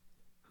working with,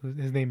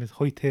 his name is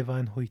Hoyte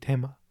van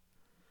Hoytema,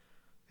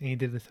 and he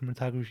did the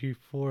cinematography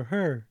for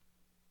Her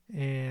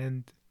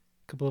and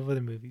a couple of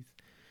other movies.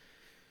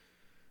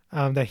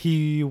 That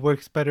he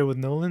works better with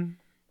Nolan,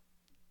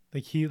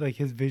 like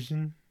his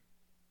vision,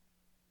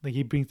 like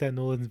he brings that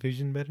Nolan's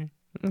vision better.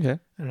 Okay. I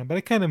don't know, but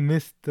I kind of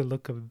missed the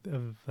look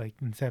of like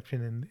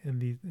Inception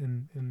and the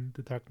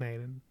Dark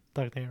Knight and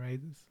Dark Knight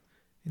Rises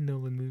in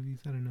Nolan movies.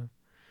 I don't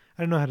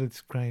know how to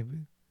describe it.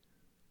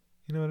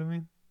 You know what I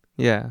mean?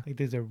 Yeah. Like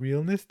there's a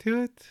realness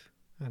to it.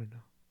 I don't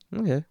know.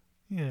 Okay.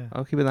 Yeah.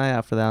 I'll keep an eye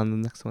out for that on the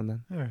next one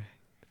then. All right.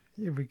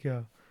 Here we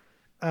go.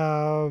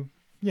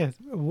 Yes.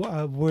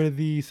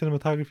 Worthy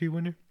cinematography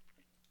winner.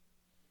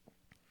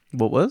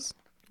 What was?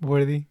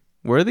 Worthy.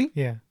 Worthy?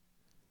 Yeah.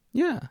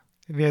 Yeah.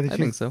 If you had to I choose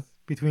think so.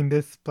 between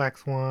this, Black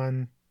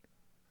Swan,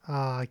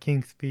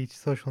 King's Speech,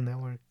 Social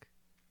Network.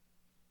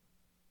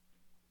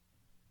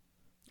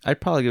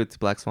 I'd probably give it to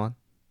Black Swan.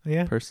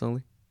 Yeah.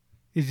 Personally.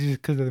 Is it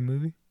just because of the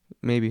movie?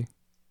 Maybe.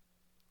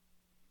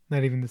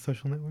 Not even the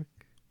Social Network.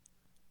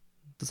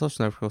 The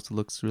Social Network also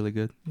looks really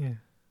good. Yeah.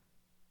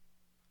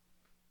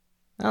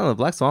 I don't know.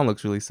 Black Swan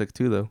looks really sick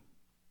too, though.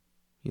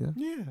 You know?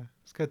 Yeah.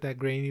 It's got that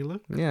grainy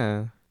look.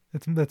 Yeah.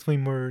 That's way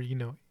more,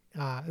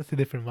 it's a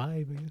different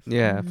vibe, I guess.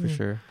 Yeah, for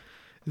sure.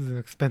 This is an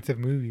expensive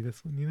movie,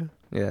 this one, you know?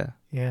 Yeah.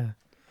 Yeah.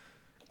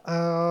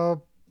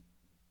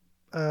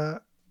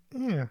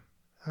 Yeah.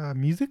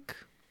 Music?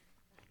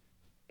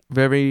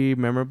 Very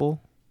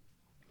memorable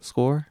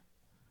score.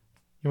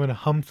 You want to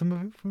hum some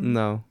of it for me?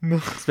 No. No.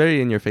 It's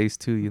very in your face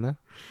too, you know?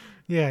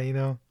 Yeah,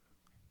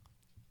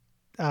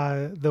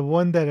 the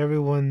one that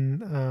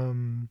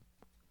everyone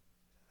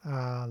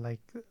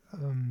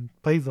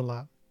plays a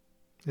lot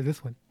is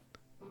this one.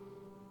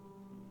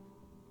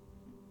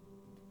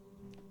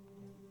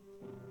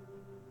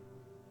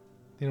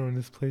 You know, in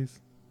this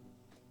place.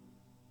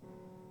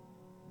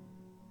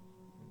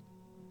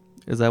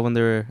 Is that when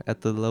they're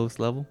at the lowest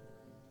level?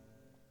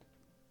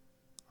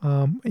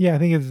 Yeah, I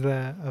think it's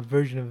a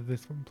version of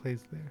this one plays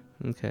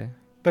there. Okay.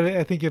 But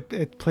I think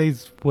it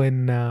plays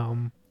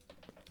when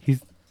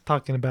he's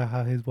talking about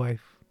how his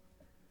wife,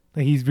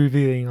 like he's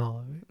revealing all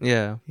of it.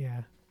 Yeah.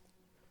 Yeah.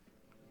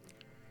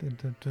 Dun,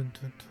 dun, dun, dun,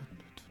 dun,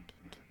 dun,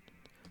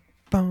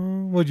 dun,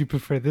 dun. Would you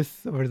prefer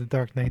this or the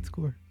Dark Knight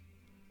score?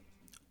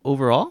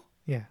 Overall,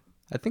 Yeah,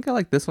 I think I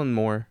like this one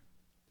more.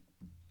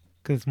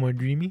 because it's more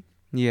dreamy.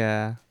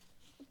 Yeah.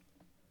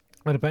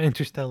 What about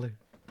Interstellar?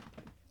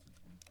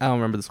 I don't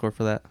remember the score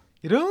for that.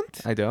 You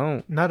don't? I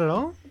don't. Not at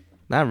all?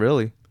 Not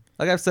really.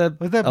 Like I've said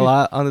Would that a be-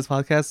 lot on this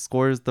podcast,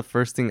 score is the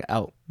first thing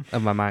out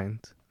of my mind.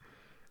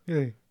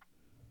 Really?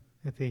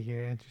 Let's see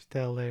here.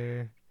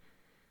 Interstellar.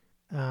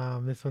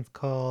 This one's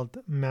called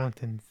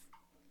Mountains.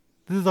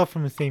 This is all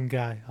from the same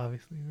guy,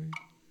 obviously, right?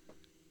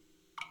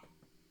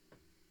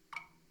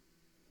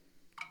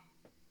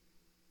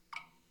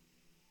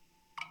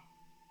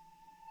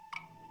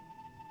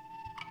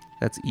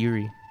 That's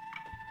eerie.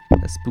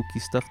 That's spooky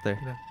stuff there.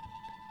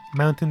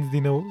 Mountains, do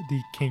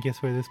you can't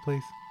guess where this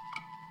place?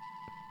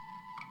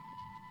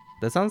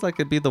 That sounds like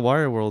it'd be the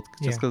Water World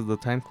just Yeah. because of the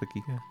time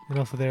clicky. Yeah. And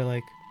also they're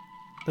like,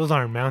 those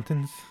aren't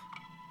mountains.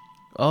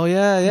 Oh,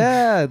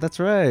 yeah, that's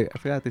right. I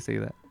forgot they say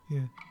that.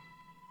 Yeah.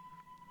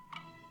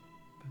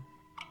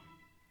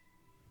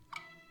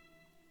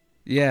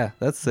 Yeah,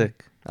 that's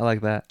sick. I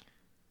like that.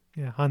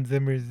 Yeah, Hans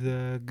Zimmer's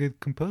a good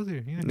composer.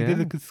 Yeah, he did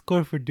Yeah. a good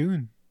score for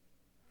Dune.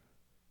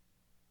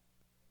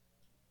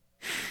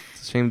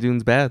 It's a shame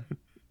Dune's bad.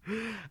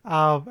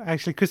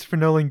 Actually, Christopher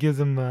Nolan gives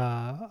him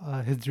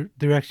his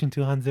direction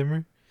to Hans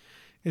Zimmer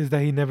is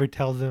that he never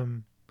tells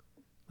him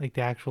like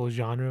the actual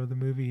genre of the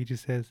movie. He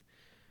just says,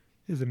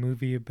 "Is a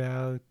movie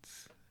about,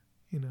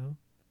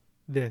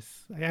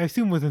 this." I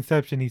assume with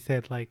Inception, he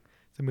said like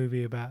it's a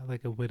movie about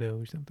like a widow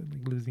or something,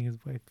 like losing his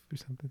wife or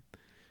something,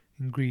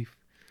 in grief.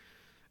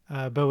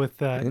 But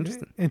with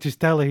Interesting.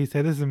 Interstellar, he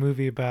said this is a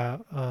movie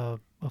about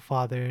a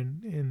father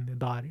and a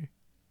daughter,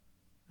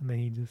 and then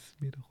he just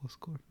made a whole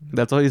score. From that.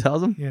 That's all he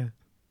tells him? Yeah.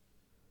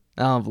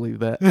 I don't believe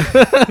that.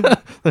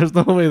 There's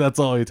no way that's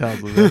all he tells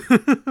him.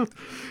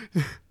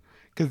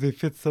 Because they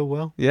fit so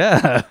well.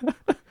 Yeah.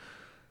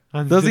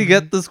 Hans Does he Zimmer-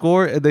 get the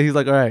score and then he's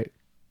like, all right,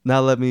 now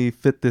let me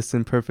fit this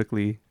in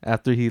perfectly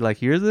after he like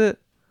hears it?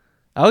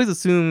 I always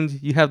assumed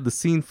you have the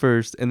scene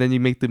first and then you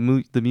make the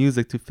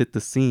music to fit the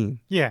scene.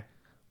 Yeah.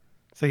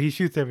 So he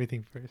shoots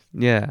everything first,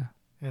 Yeah.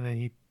 and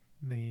then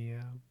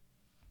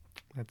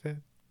that's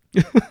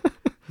it.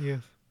 Yes.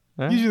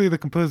 Alright. Usually the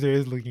composer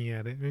is looking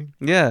at it, right?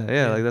 Yeah,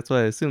 Yeah. like that's why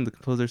I assume the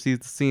composer sees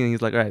the scene and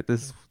he's like, all right,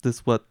 this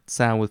what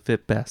sound would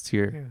fit best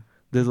here. Yeah.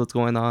 This is what's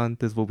going on.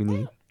 This is what we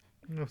need.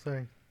 No,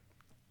 sorry.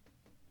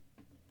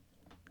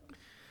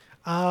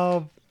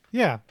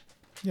 Yeah.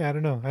 Yeah, I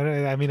don't know.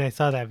 I mean, I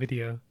saw that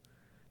video,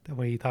 the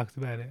way he talks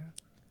about it.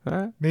 All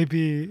right.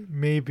 Maybe.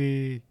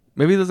 Maybe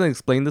he doesn't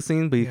explain the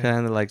scene, but he Yeah.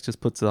 kind of like just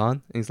puts it on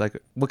and he's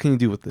like, what can you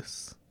do with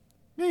this?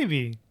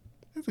 Maybe.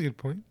 That's a good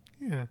point.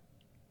 Yeah.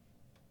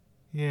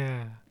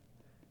 Yeah.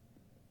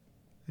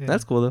 Yeah.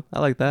 That's cool though. I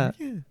like that.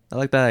 Yeah. I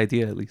like that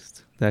idea at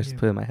least. That I just Yeah.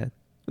 put in my head.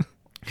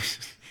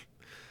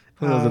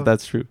 Who knows Um, if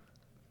that's true?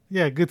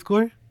 Yeah, good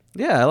score.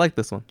 Yeah, I like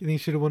this one. You think you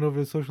should have won over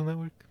the Social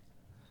Network?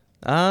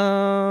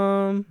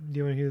 Yeah. Do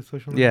you want to hear the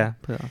Social Network? Yeah.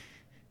 Put it on.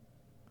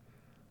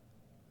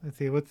 Let's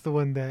see. What's the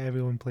one that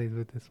everyone plays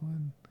with this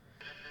one?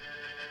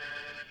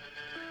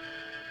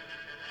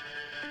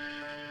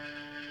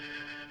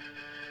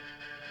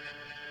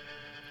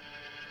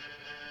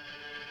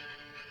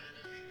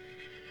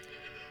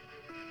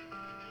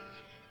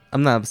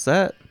 I'm not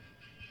upset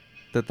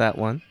that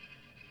one.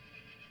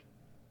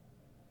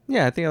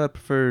 Yeah, I think I would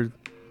prefer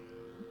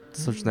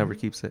Social Network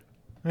keeps it.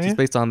 Oh, yeah? Just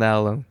based on that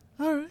alone.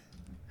 All right.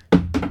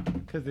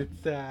 Because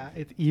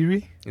it's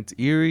eerie. It's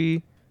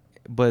eerie,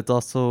 but it's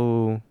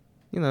also,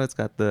 it's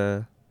got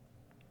the...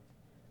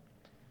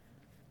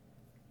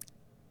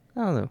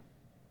 I don't know.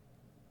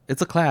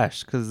 It's a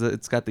clash because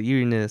it's got the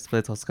eeriness, but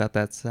it's also got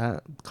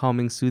that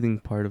calming, soothing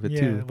part of it Yeah,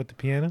 too. with the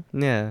piano.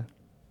 Yeah.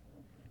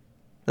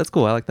 That's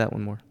cool. I like that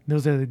one more.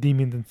 Those are the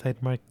demons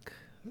inside Mark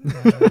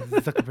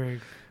Zuckerberg.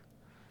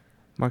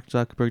 Mark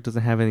Zuckerberg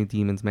doesn't have any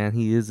demons, man.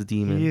 He is a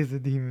demon. He is a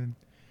demon.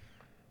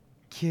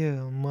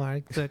 Kill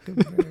Mark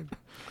Zuckerberg.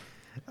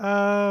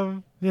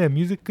 Yeah,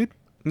 music good.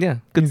 Yeah,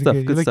 good Music stuff.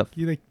 You Good like, stuff.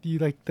 You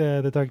like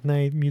the Dark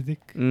Knight music?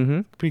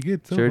 Mm-hmm. Pretty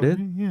good. So Sure far, did.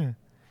 right?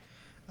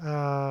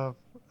 Yeah.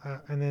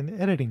 And then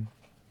editing.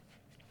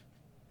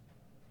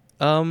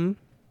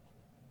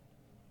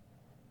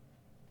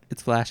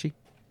 It's flashy.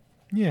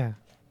 Yeah.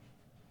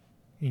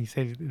 And you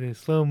said the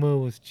slow mo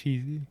was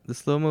cheesy. The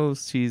slow mo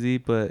is cheesy,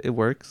 but it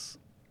works.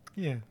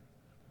 Yeah.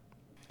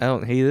 I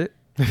don't hate it,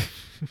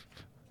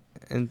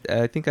 and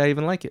I think I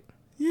even like it.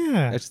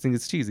 Yeah. I just think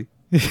it's cheesy.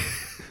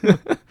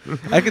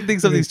 I can think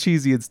something's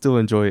cheesy and still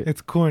enjoy it.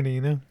 It's corny,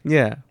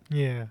 Yeah,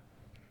 Yeah.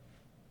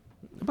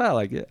 but I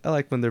like it. I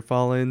like when they're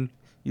falling.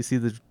 You see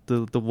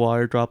the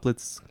water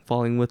droplets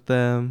falling with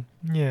them.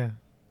 Yeah.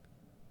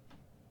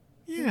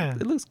 Yeah.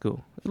 It looks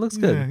cool. It looks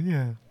Yeah, good.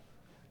 yeah.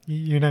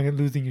 You're not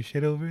losing your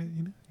shit over it,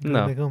 you know? You're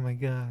No. like, oh my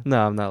god.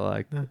 No, I'm not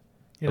like No.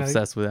 You're like,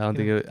 obsessed with it. I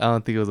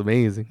don't think it was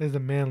amazing. this is a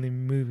manly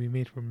movie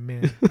made for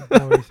men. Is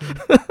that what you're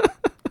saying?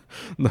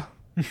 No,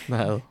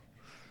 not at all.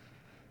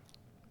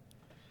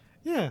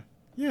 Yeah.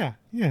 Yeah,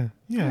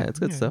 it's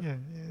good stuff. Yeah.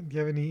 Do you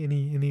have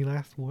any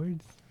last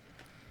words?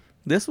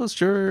 This was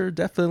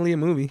definitely a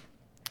movie.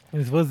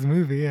 This was a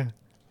movie, yeah.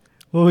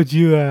 What would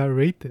you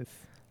rate this?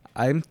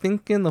 I'm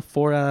thinking a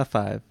 4 out of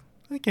 5.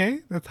 Okay,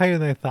 that's higher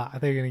than I thought. I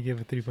thought you were gonna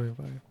give it 3.5.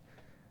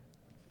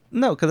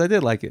 No, because I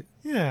did like it.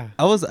 Yeah.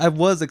 I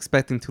was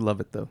expecting to love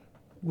it though.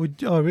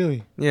 Oh,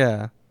 really?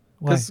 Yeah,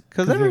 Why?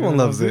 because everyone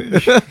loves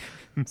it.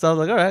 So I was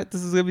like, all right,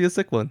 this is gonna be a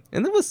sick one,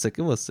 and it was sick.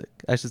 It was sick.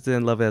 I just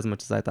didn't love it as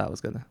much as I thought it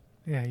was gonna.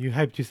 Yeah, you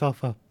hyped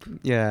yourself up,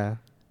 Yeah.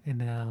 and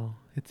now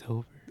it's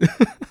over.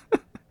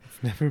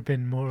 It's never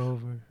been more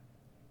over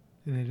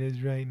than it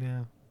is right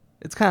now.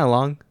 It's kind of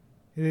long.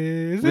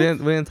 Is We it?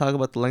 didn't talk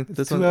about the length of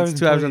It's this 2 one. hours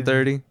It's and 2 hours 20 and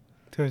 30.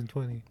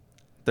 2020.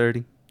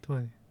 30.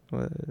 20.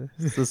 Well,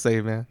 it's the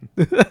same, man.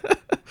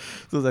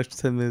 Those extra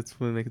 10 minutes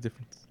would make a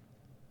difference.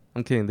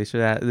 I'm kidding. They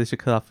should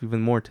cut off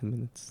even more 10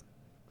 minutes.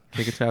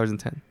 Make it 2 hours and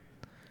 10.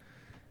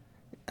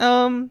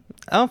 I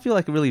don't feel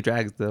like it really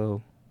drags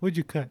though. What'd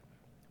you cut?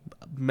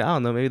 I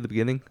don't know. Maybe the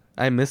beginning.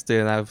 I missed it,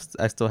 and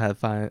I still had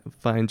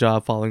fine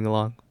job following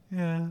along.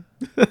 Yeah.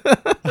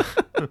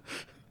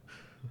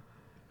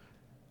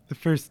 The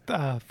first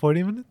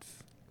 40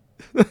 minutes?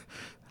 Is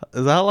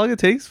that how long it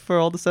takes for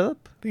all the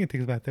setup? I think it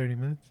takes about 30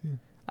 minutes.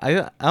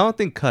 Yeah. I don't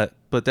think cut,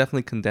 but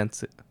definitely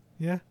condense it.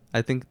 Yeah.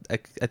 I think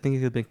it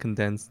could have been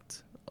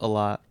condensed a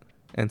lot,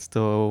 and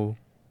still,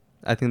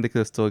 I think they could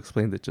have still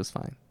explained it just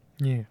fine.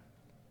 Yeah.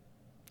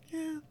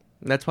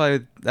 That's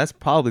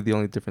probably the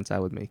only difference I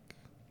would make.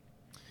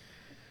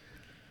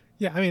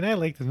 Yeah, I mean, I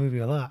like this movie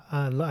a lot.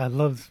 I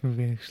love this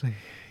movie, actually.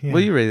 Yeah. What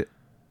do you rate it?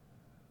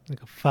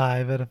 Like a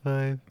 5 out of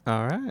 5.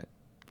 All right.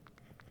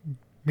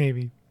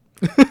 Maybe.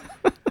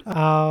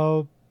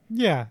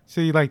 Yeah.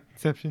 So you like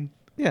Inception?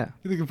 Yeah.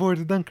 You looking forward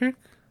to Dunkirk?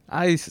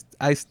 I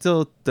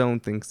still don't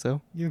think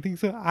so. You don't think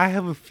so? I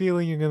have a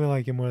feeling you're going to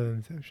like it more than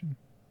Inception.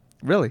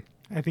 Really?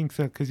 I think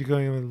so, because you're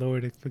going in with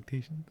lowered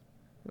expectations.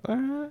 All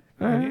right.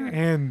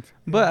 And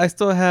But I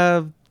still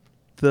have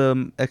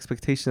the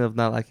expectation of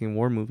not liking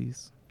war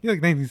movies. you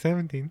like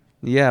 1917.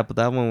 Yeah, but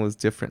that one was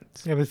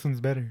different. Yeah, but this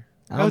one's better.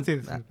 I would say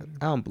this one's better.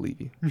 I don't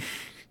believe you.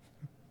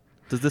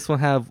 Does this one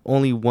have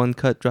only one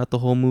cut throughout the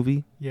whole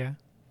movie? Yeah.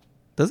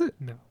 Does it?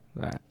 No.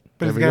 All right.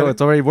 But There we go.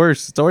 It's already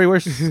worse.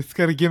 It's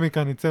got a gimmick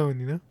on its own,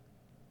 you know?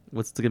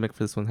 What's the gimmick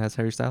for this one? Has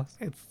Harry Styles?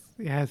 It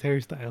has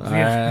hairstyles.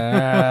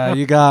 Yeah.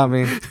 You got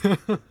me.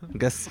 I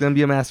guess it's going to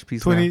be a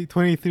masterpiece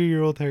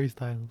 23-year-old Harry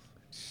Styles.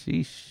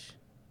 Sheesh.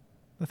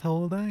 That's how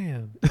old I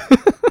am.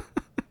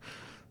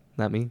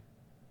 Not me.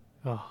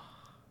 Oh,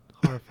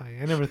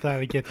 horrifying. I never thought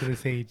I'd get to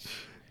this age.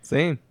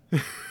 Same.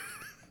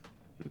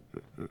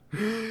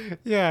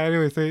 Yeah,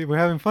 anyway, so we're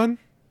having fun?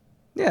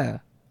 Yeah.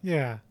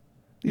 Yeah.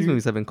 These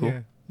movies have been cool.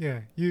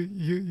 Yeah.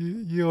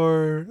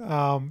 Your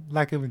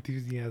lack of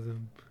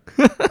enthusiasm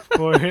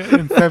for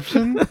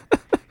Inception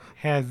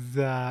has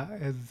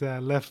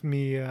left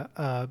me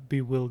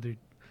bewildered.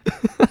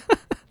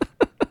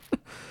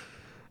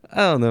 I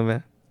don't know,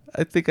 man.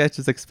 I think I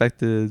just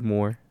expected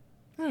more.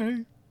 All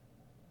right.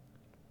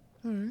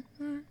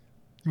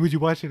 Would you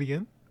watch it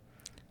again?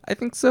 I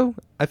think so.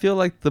 I feel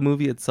like the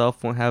movie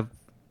itself won't have.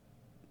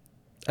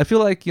 I feel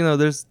like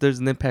there's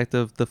an impact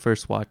of the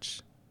first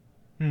watch.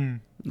 Yeah.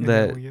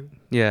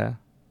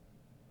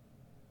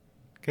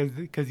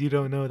 Because you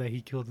don't know that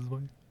he killed his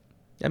wife.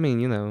 I mean,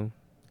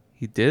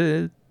 he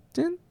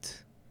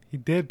didn't. He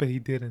did, but he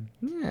didn't.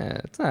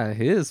 Yeah, it's not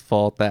his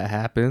fault that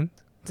happened.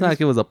 It's not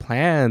like it was a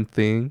planned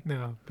thing.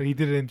 No, but he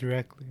did it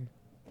indirectly.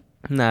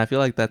 Nah, I feel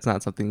like that's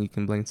not something you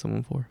can blame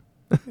someone for.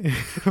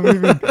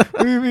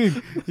 What do you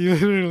mean? You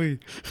literally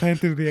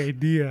planted the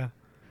idea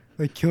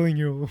that killing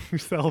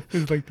yourself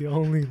is like the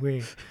only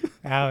way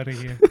out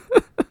of here.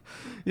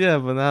 Yeah,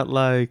 but not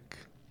like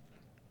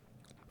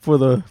for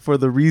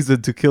the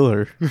reason to kill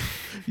her.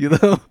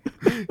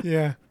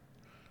 Yeah.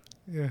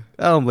 I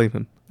don't blame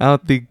him. I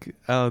don't think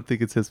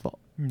it's his fault.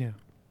 No.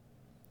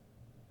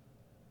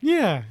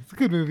 Yeah, it's a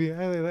good movie.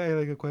 I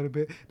like it quite a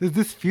bit. Does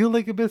this feel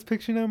like a Best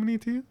Picture nominee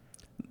to you?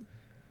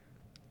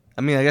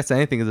 I mean, I guess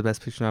anything is a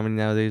Best Picture nominee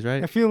nowadays,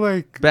 right? I feel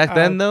like back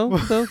then, though,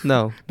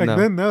 no.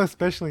 Then, no,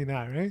 especially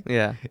not, right?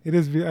 Yeah, it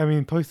is. I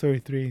mean, Toy Story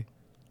 3.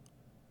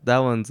 That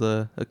one's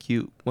a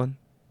cute one.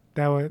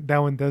 That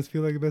one does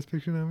feel like a Best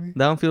Picture nominee.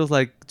 That one feels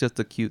like just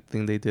a cute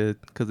thing they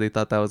did because they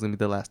thought that was gonna be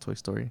the last Toy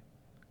Story.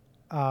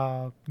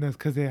 No, it's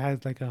because it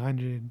has like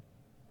 100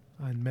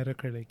 on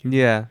Metacritic.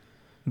 Yeah,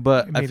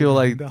 but I feel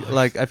like the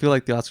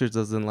 $1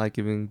 doesn't like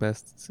giving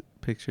Best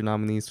Picture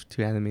nominees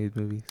to animated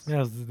movies. Yeah,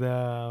 was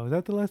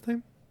that the last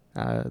time?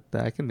 That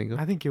I can think of.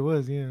 I think it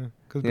was, yeah.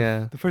 Cause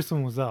the first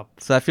one was up.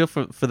 So I feel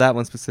for that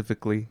one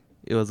specifically,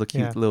 it was a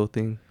cute little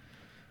thing.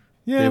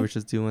 Yeah, they were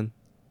just doing.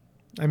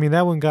 I mean,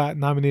 that one got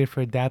nominated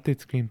for adapted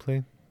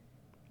screenplay.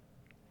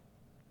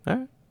 All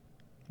right.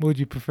 What would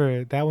you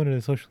prefer, that one or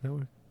The Social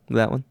Network?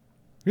 That one.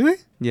 Really?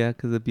 Yeah,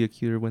 because it'd be a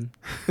cuter win.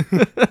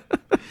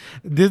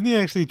 Disney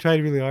actually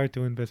tried really hard to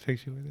win Best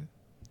Picture with it.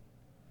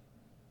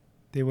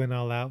 They went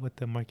all out with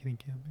the marketing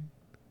campaign.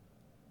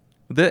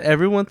 Did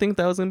everyone think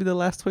that was gonna be the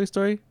last Toy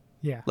Story?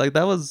 Yeah. Like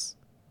that was.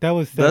 That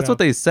was. That's what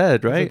they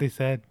said, right? That's what they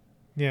said.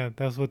 Yeah,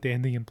 that's what the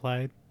ending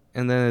implied.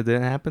 And then it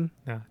didn't happen.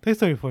 No, Toy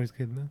Story 4 is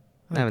good, though.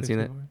 I haven't seen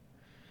it.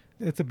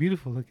 4. It's a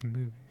beautiful looking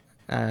movie.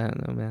 I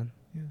don't know, man.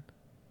 Yeah.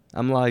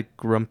 I'm like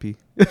grumpy.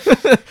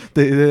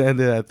 They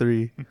ended at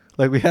 3.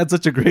 Like we had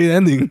such a great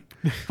ending.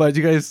 Why'd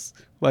you guys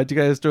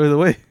throw it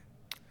away?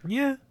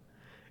 Yeah.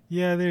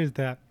 Yeah, there's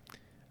that.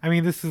 I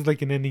mean, this is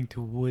like an ending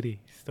to Woody's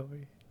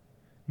story,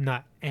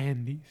 not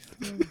Andy's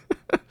story.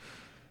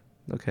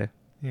 Okay.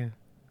 Yeah.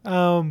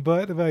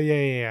 But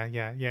yeah.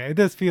 It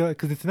does feel,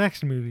 because it's an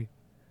action movie.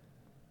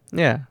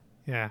 Yeah.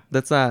 Yeah.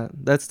 That's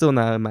still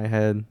not in my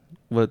head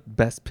what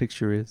Best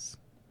Picture is.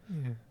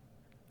 Yeah.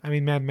 I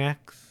mean, Mad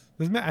Max.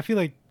 I feel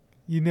like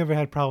you never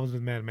had problems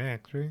with Mad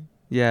Max, right?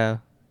 Yeah.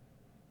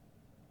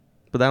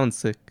 But that one's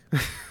sick.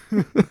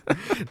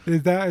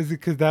 Is it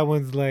because that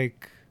one's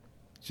like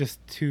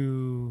just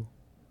too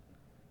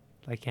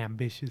like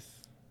ambitious?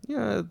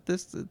 Yeah,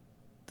 the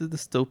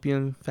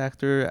dystopian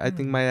factor I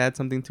think might add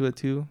something to it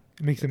too.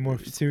 It makes it more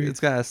serious. It's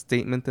got a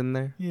statement in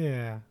there.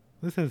 Yeah.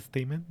 This has a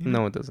statement.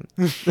 No, it doesn't.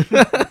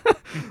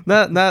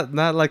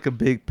 not like a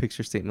big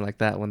picture statement like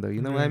that one though.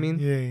 You know what I mean?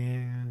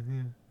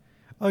 Yeah.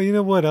 Oh, you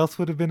know what else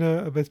would have been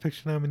a Best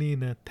Picture nominee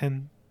in a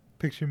 10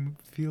 picture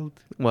field?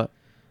 What?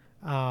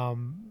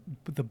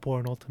 The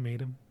Bourne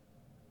Ultimatum.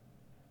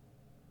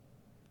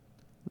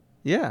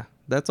 Yeah,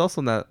 that's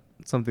also not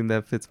something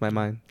that fits my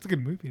mind. It's a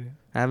good movie. Though.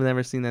 I haven't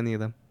ever seen any of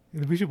them.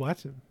 We should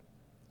watch them.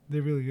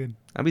 They're really good.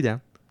 I'll be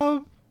down.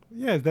 Oh,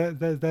 yeah. Is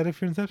that it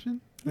for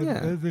Inception? Yeah.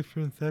 That's it for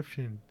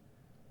Inception.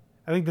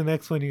 I think the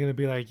next one you're gonna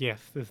be like,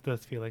 yes, this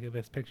does feel like a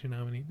Best Picture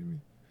nominee to me.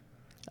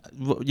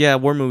 Yeah,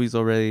 war movies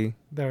already.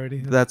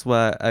 That's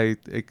what I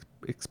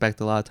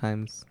expect a lot of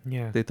times.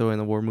 Yeah. They throw in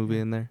a war movie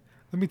in there.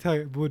 Let me tell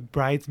you, would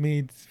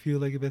Bridesmaids feel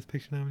like a Best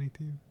Picture nominee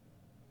to you?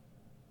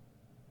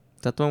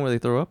 Is that the one where they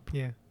throw up?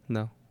 Yeah.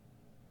 No.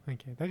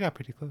 Okay, that got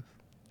pretty close.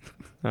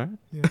 All right.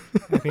 Yeah.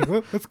 I think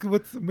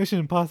what's Mission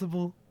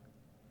Impossible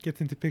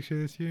gets into picture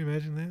this year?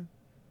 Imagine that.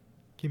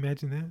 Can you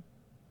imagine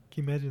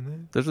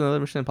that? There's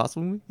another Mission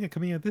Impossible movie? Yeah,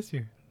 coming out this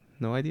year.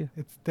 No idea.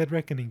 It's Dead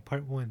Reckoning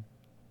Part 1.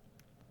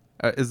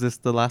 Is this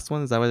the last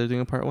one? Is that why they're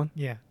doing a part 1?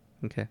 Yeah.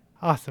 Okay.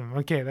 Awesome.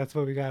 Okay, that's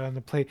what we got on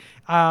the plate.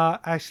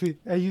 Actually,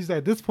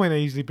 at this point I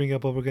usually bring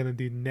up what we're gonna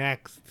do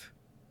next.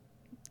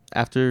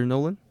 After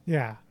Nolan?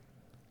 Yeah.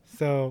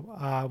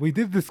 So we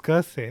did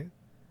discuss it.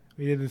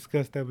 We did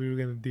discuss that we were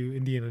gonna do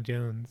Indiana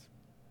Jones.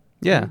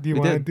 Yeah. Do you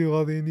want to do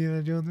all the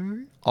Indiana Jones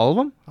movies? All of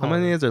them? How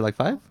many is there? Like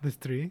 5? There's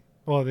 3.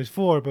 Well, there's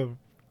 4, but.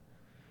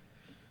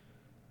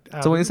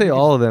 So when you say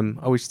all of them,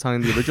 are we just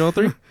talking the original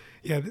 3?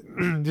 Yeah,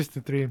 just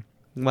the 3.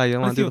 Why you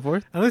don't want to do the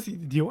 4th? Unless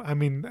I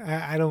mean,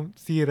 I don't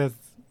see it as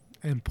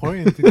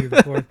important to do the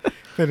 4th.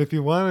 But if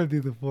you want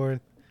to do the 4th,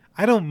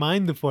 I don't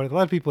mind the 4th. A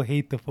lot of people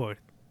hate the 4th,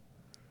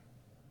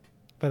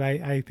 but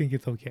I think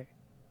it's okay.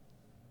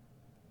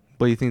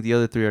 But you think the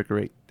other 3 are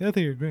great? The other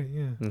 3 are great,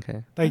 yeah.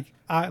 Okay.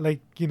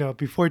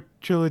 Before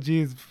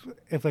trilogies,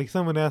 if like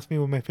someone asked me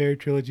what my favorite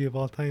trilogy of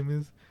all time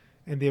is,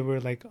 and they were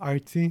like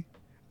artsy,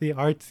 the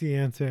artsy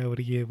answer I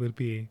would give would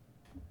be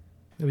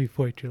the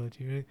 4th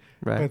trilogy, right?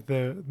 Right. But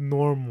the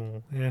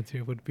normal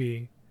answer would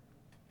be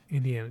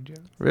Indiana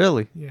Jones.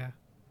 Really? Yeah.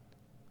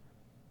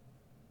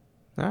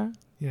 All right.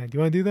 Yeah. Do you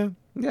want to do that?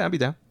 Yeah, I'll be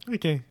down.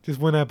 Okay. Just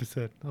one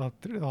episode. All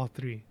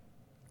 3.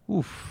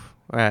 Oof.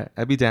 All right.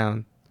 I'll be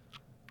down.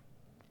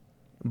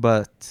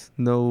 But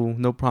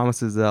no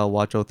promises that I'll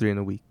watch all 3 in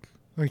a week.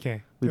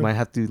 Okay. We might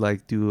have to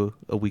like do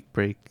a week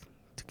break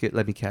to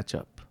let me catch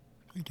up.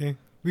 Okay.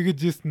 We could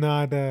just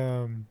not.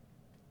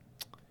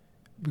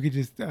 We could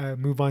just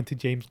move on to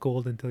James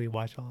Gold until you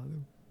watch all of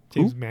them.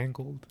 James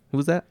Mangold.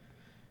 Who's that?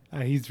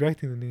 He's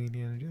directing the new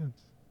Indiana Jones.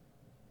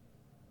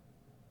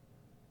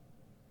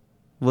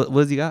 What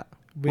does he got?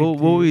 What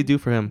will we do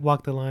for him?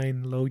 Walk the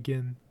Line,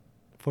 Logan,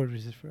 Ford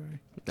vs. Ferrari.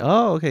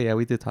 Oh, okay. Yeah,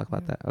 we did talk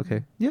about that.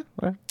 Okay. Yeah.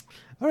 All right.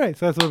 All right.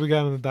 So that's what we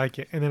got on the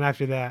docket. And then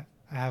after that,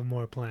 I have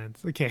more plans.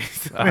 Okay.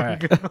 So all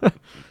right.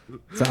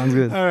 Sounds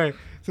good. All right.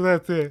 So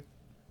that's it.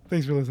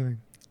 Thanks for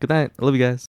listening. Good night. I love you guys.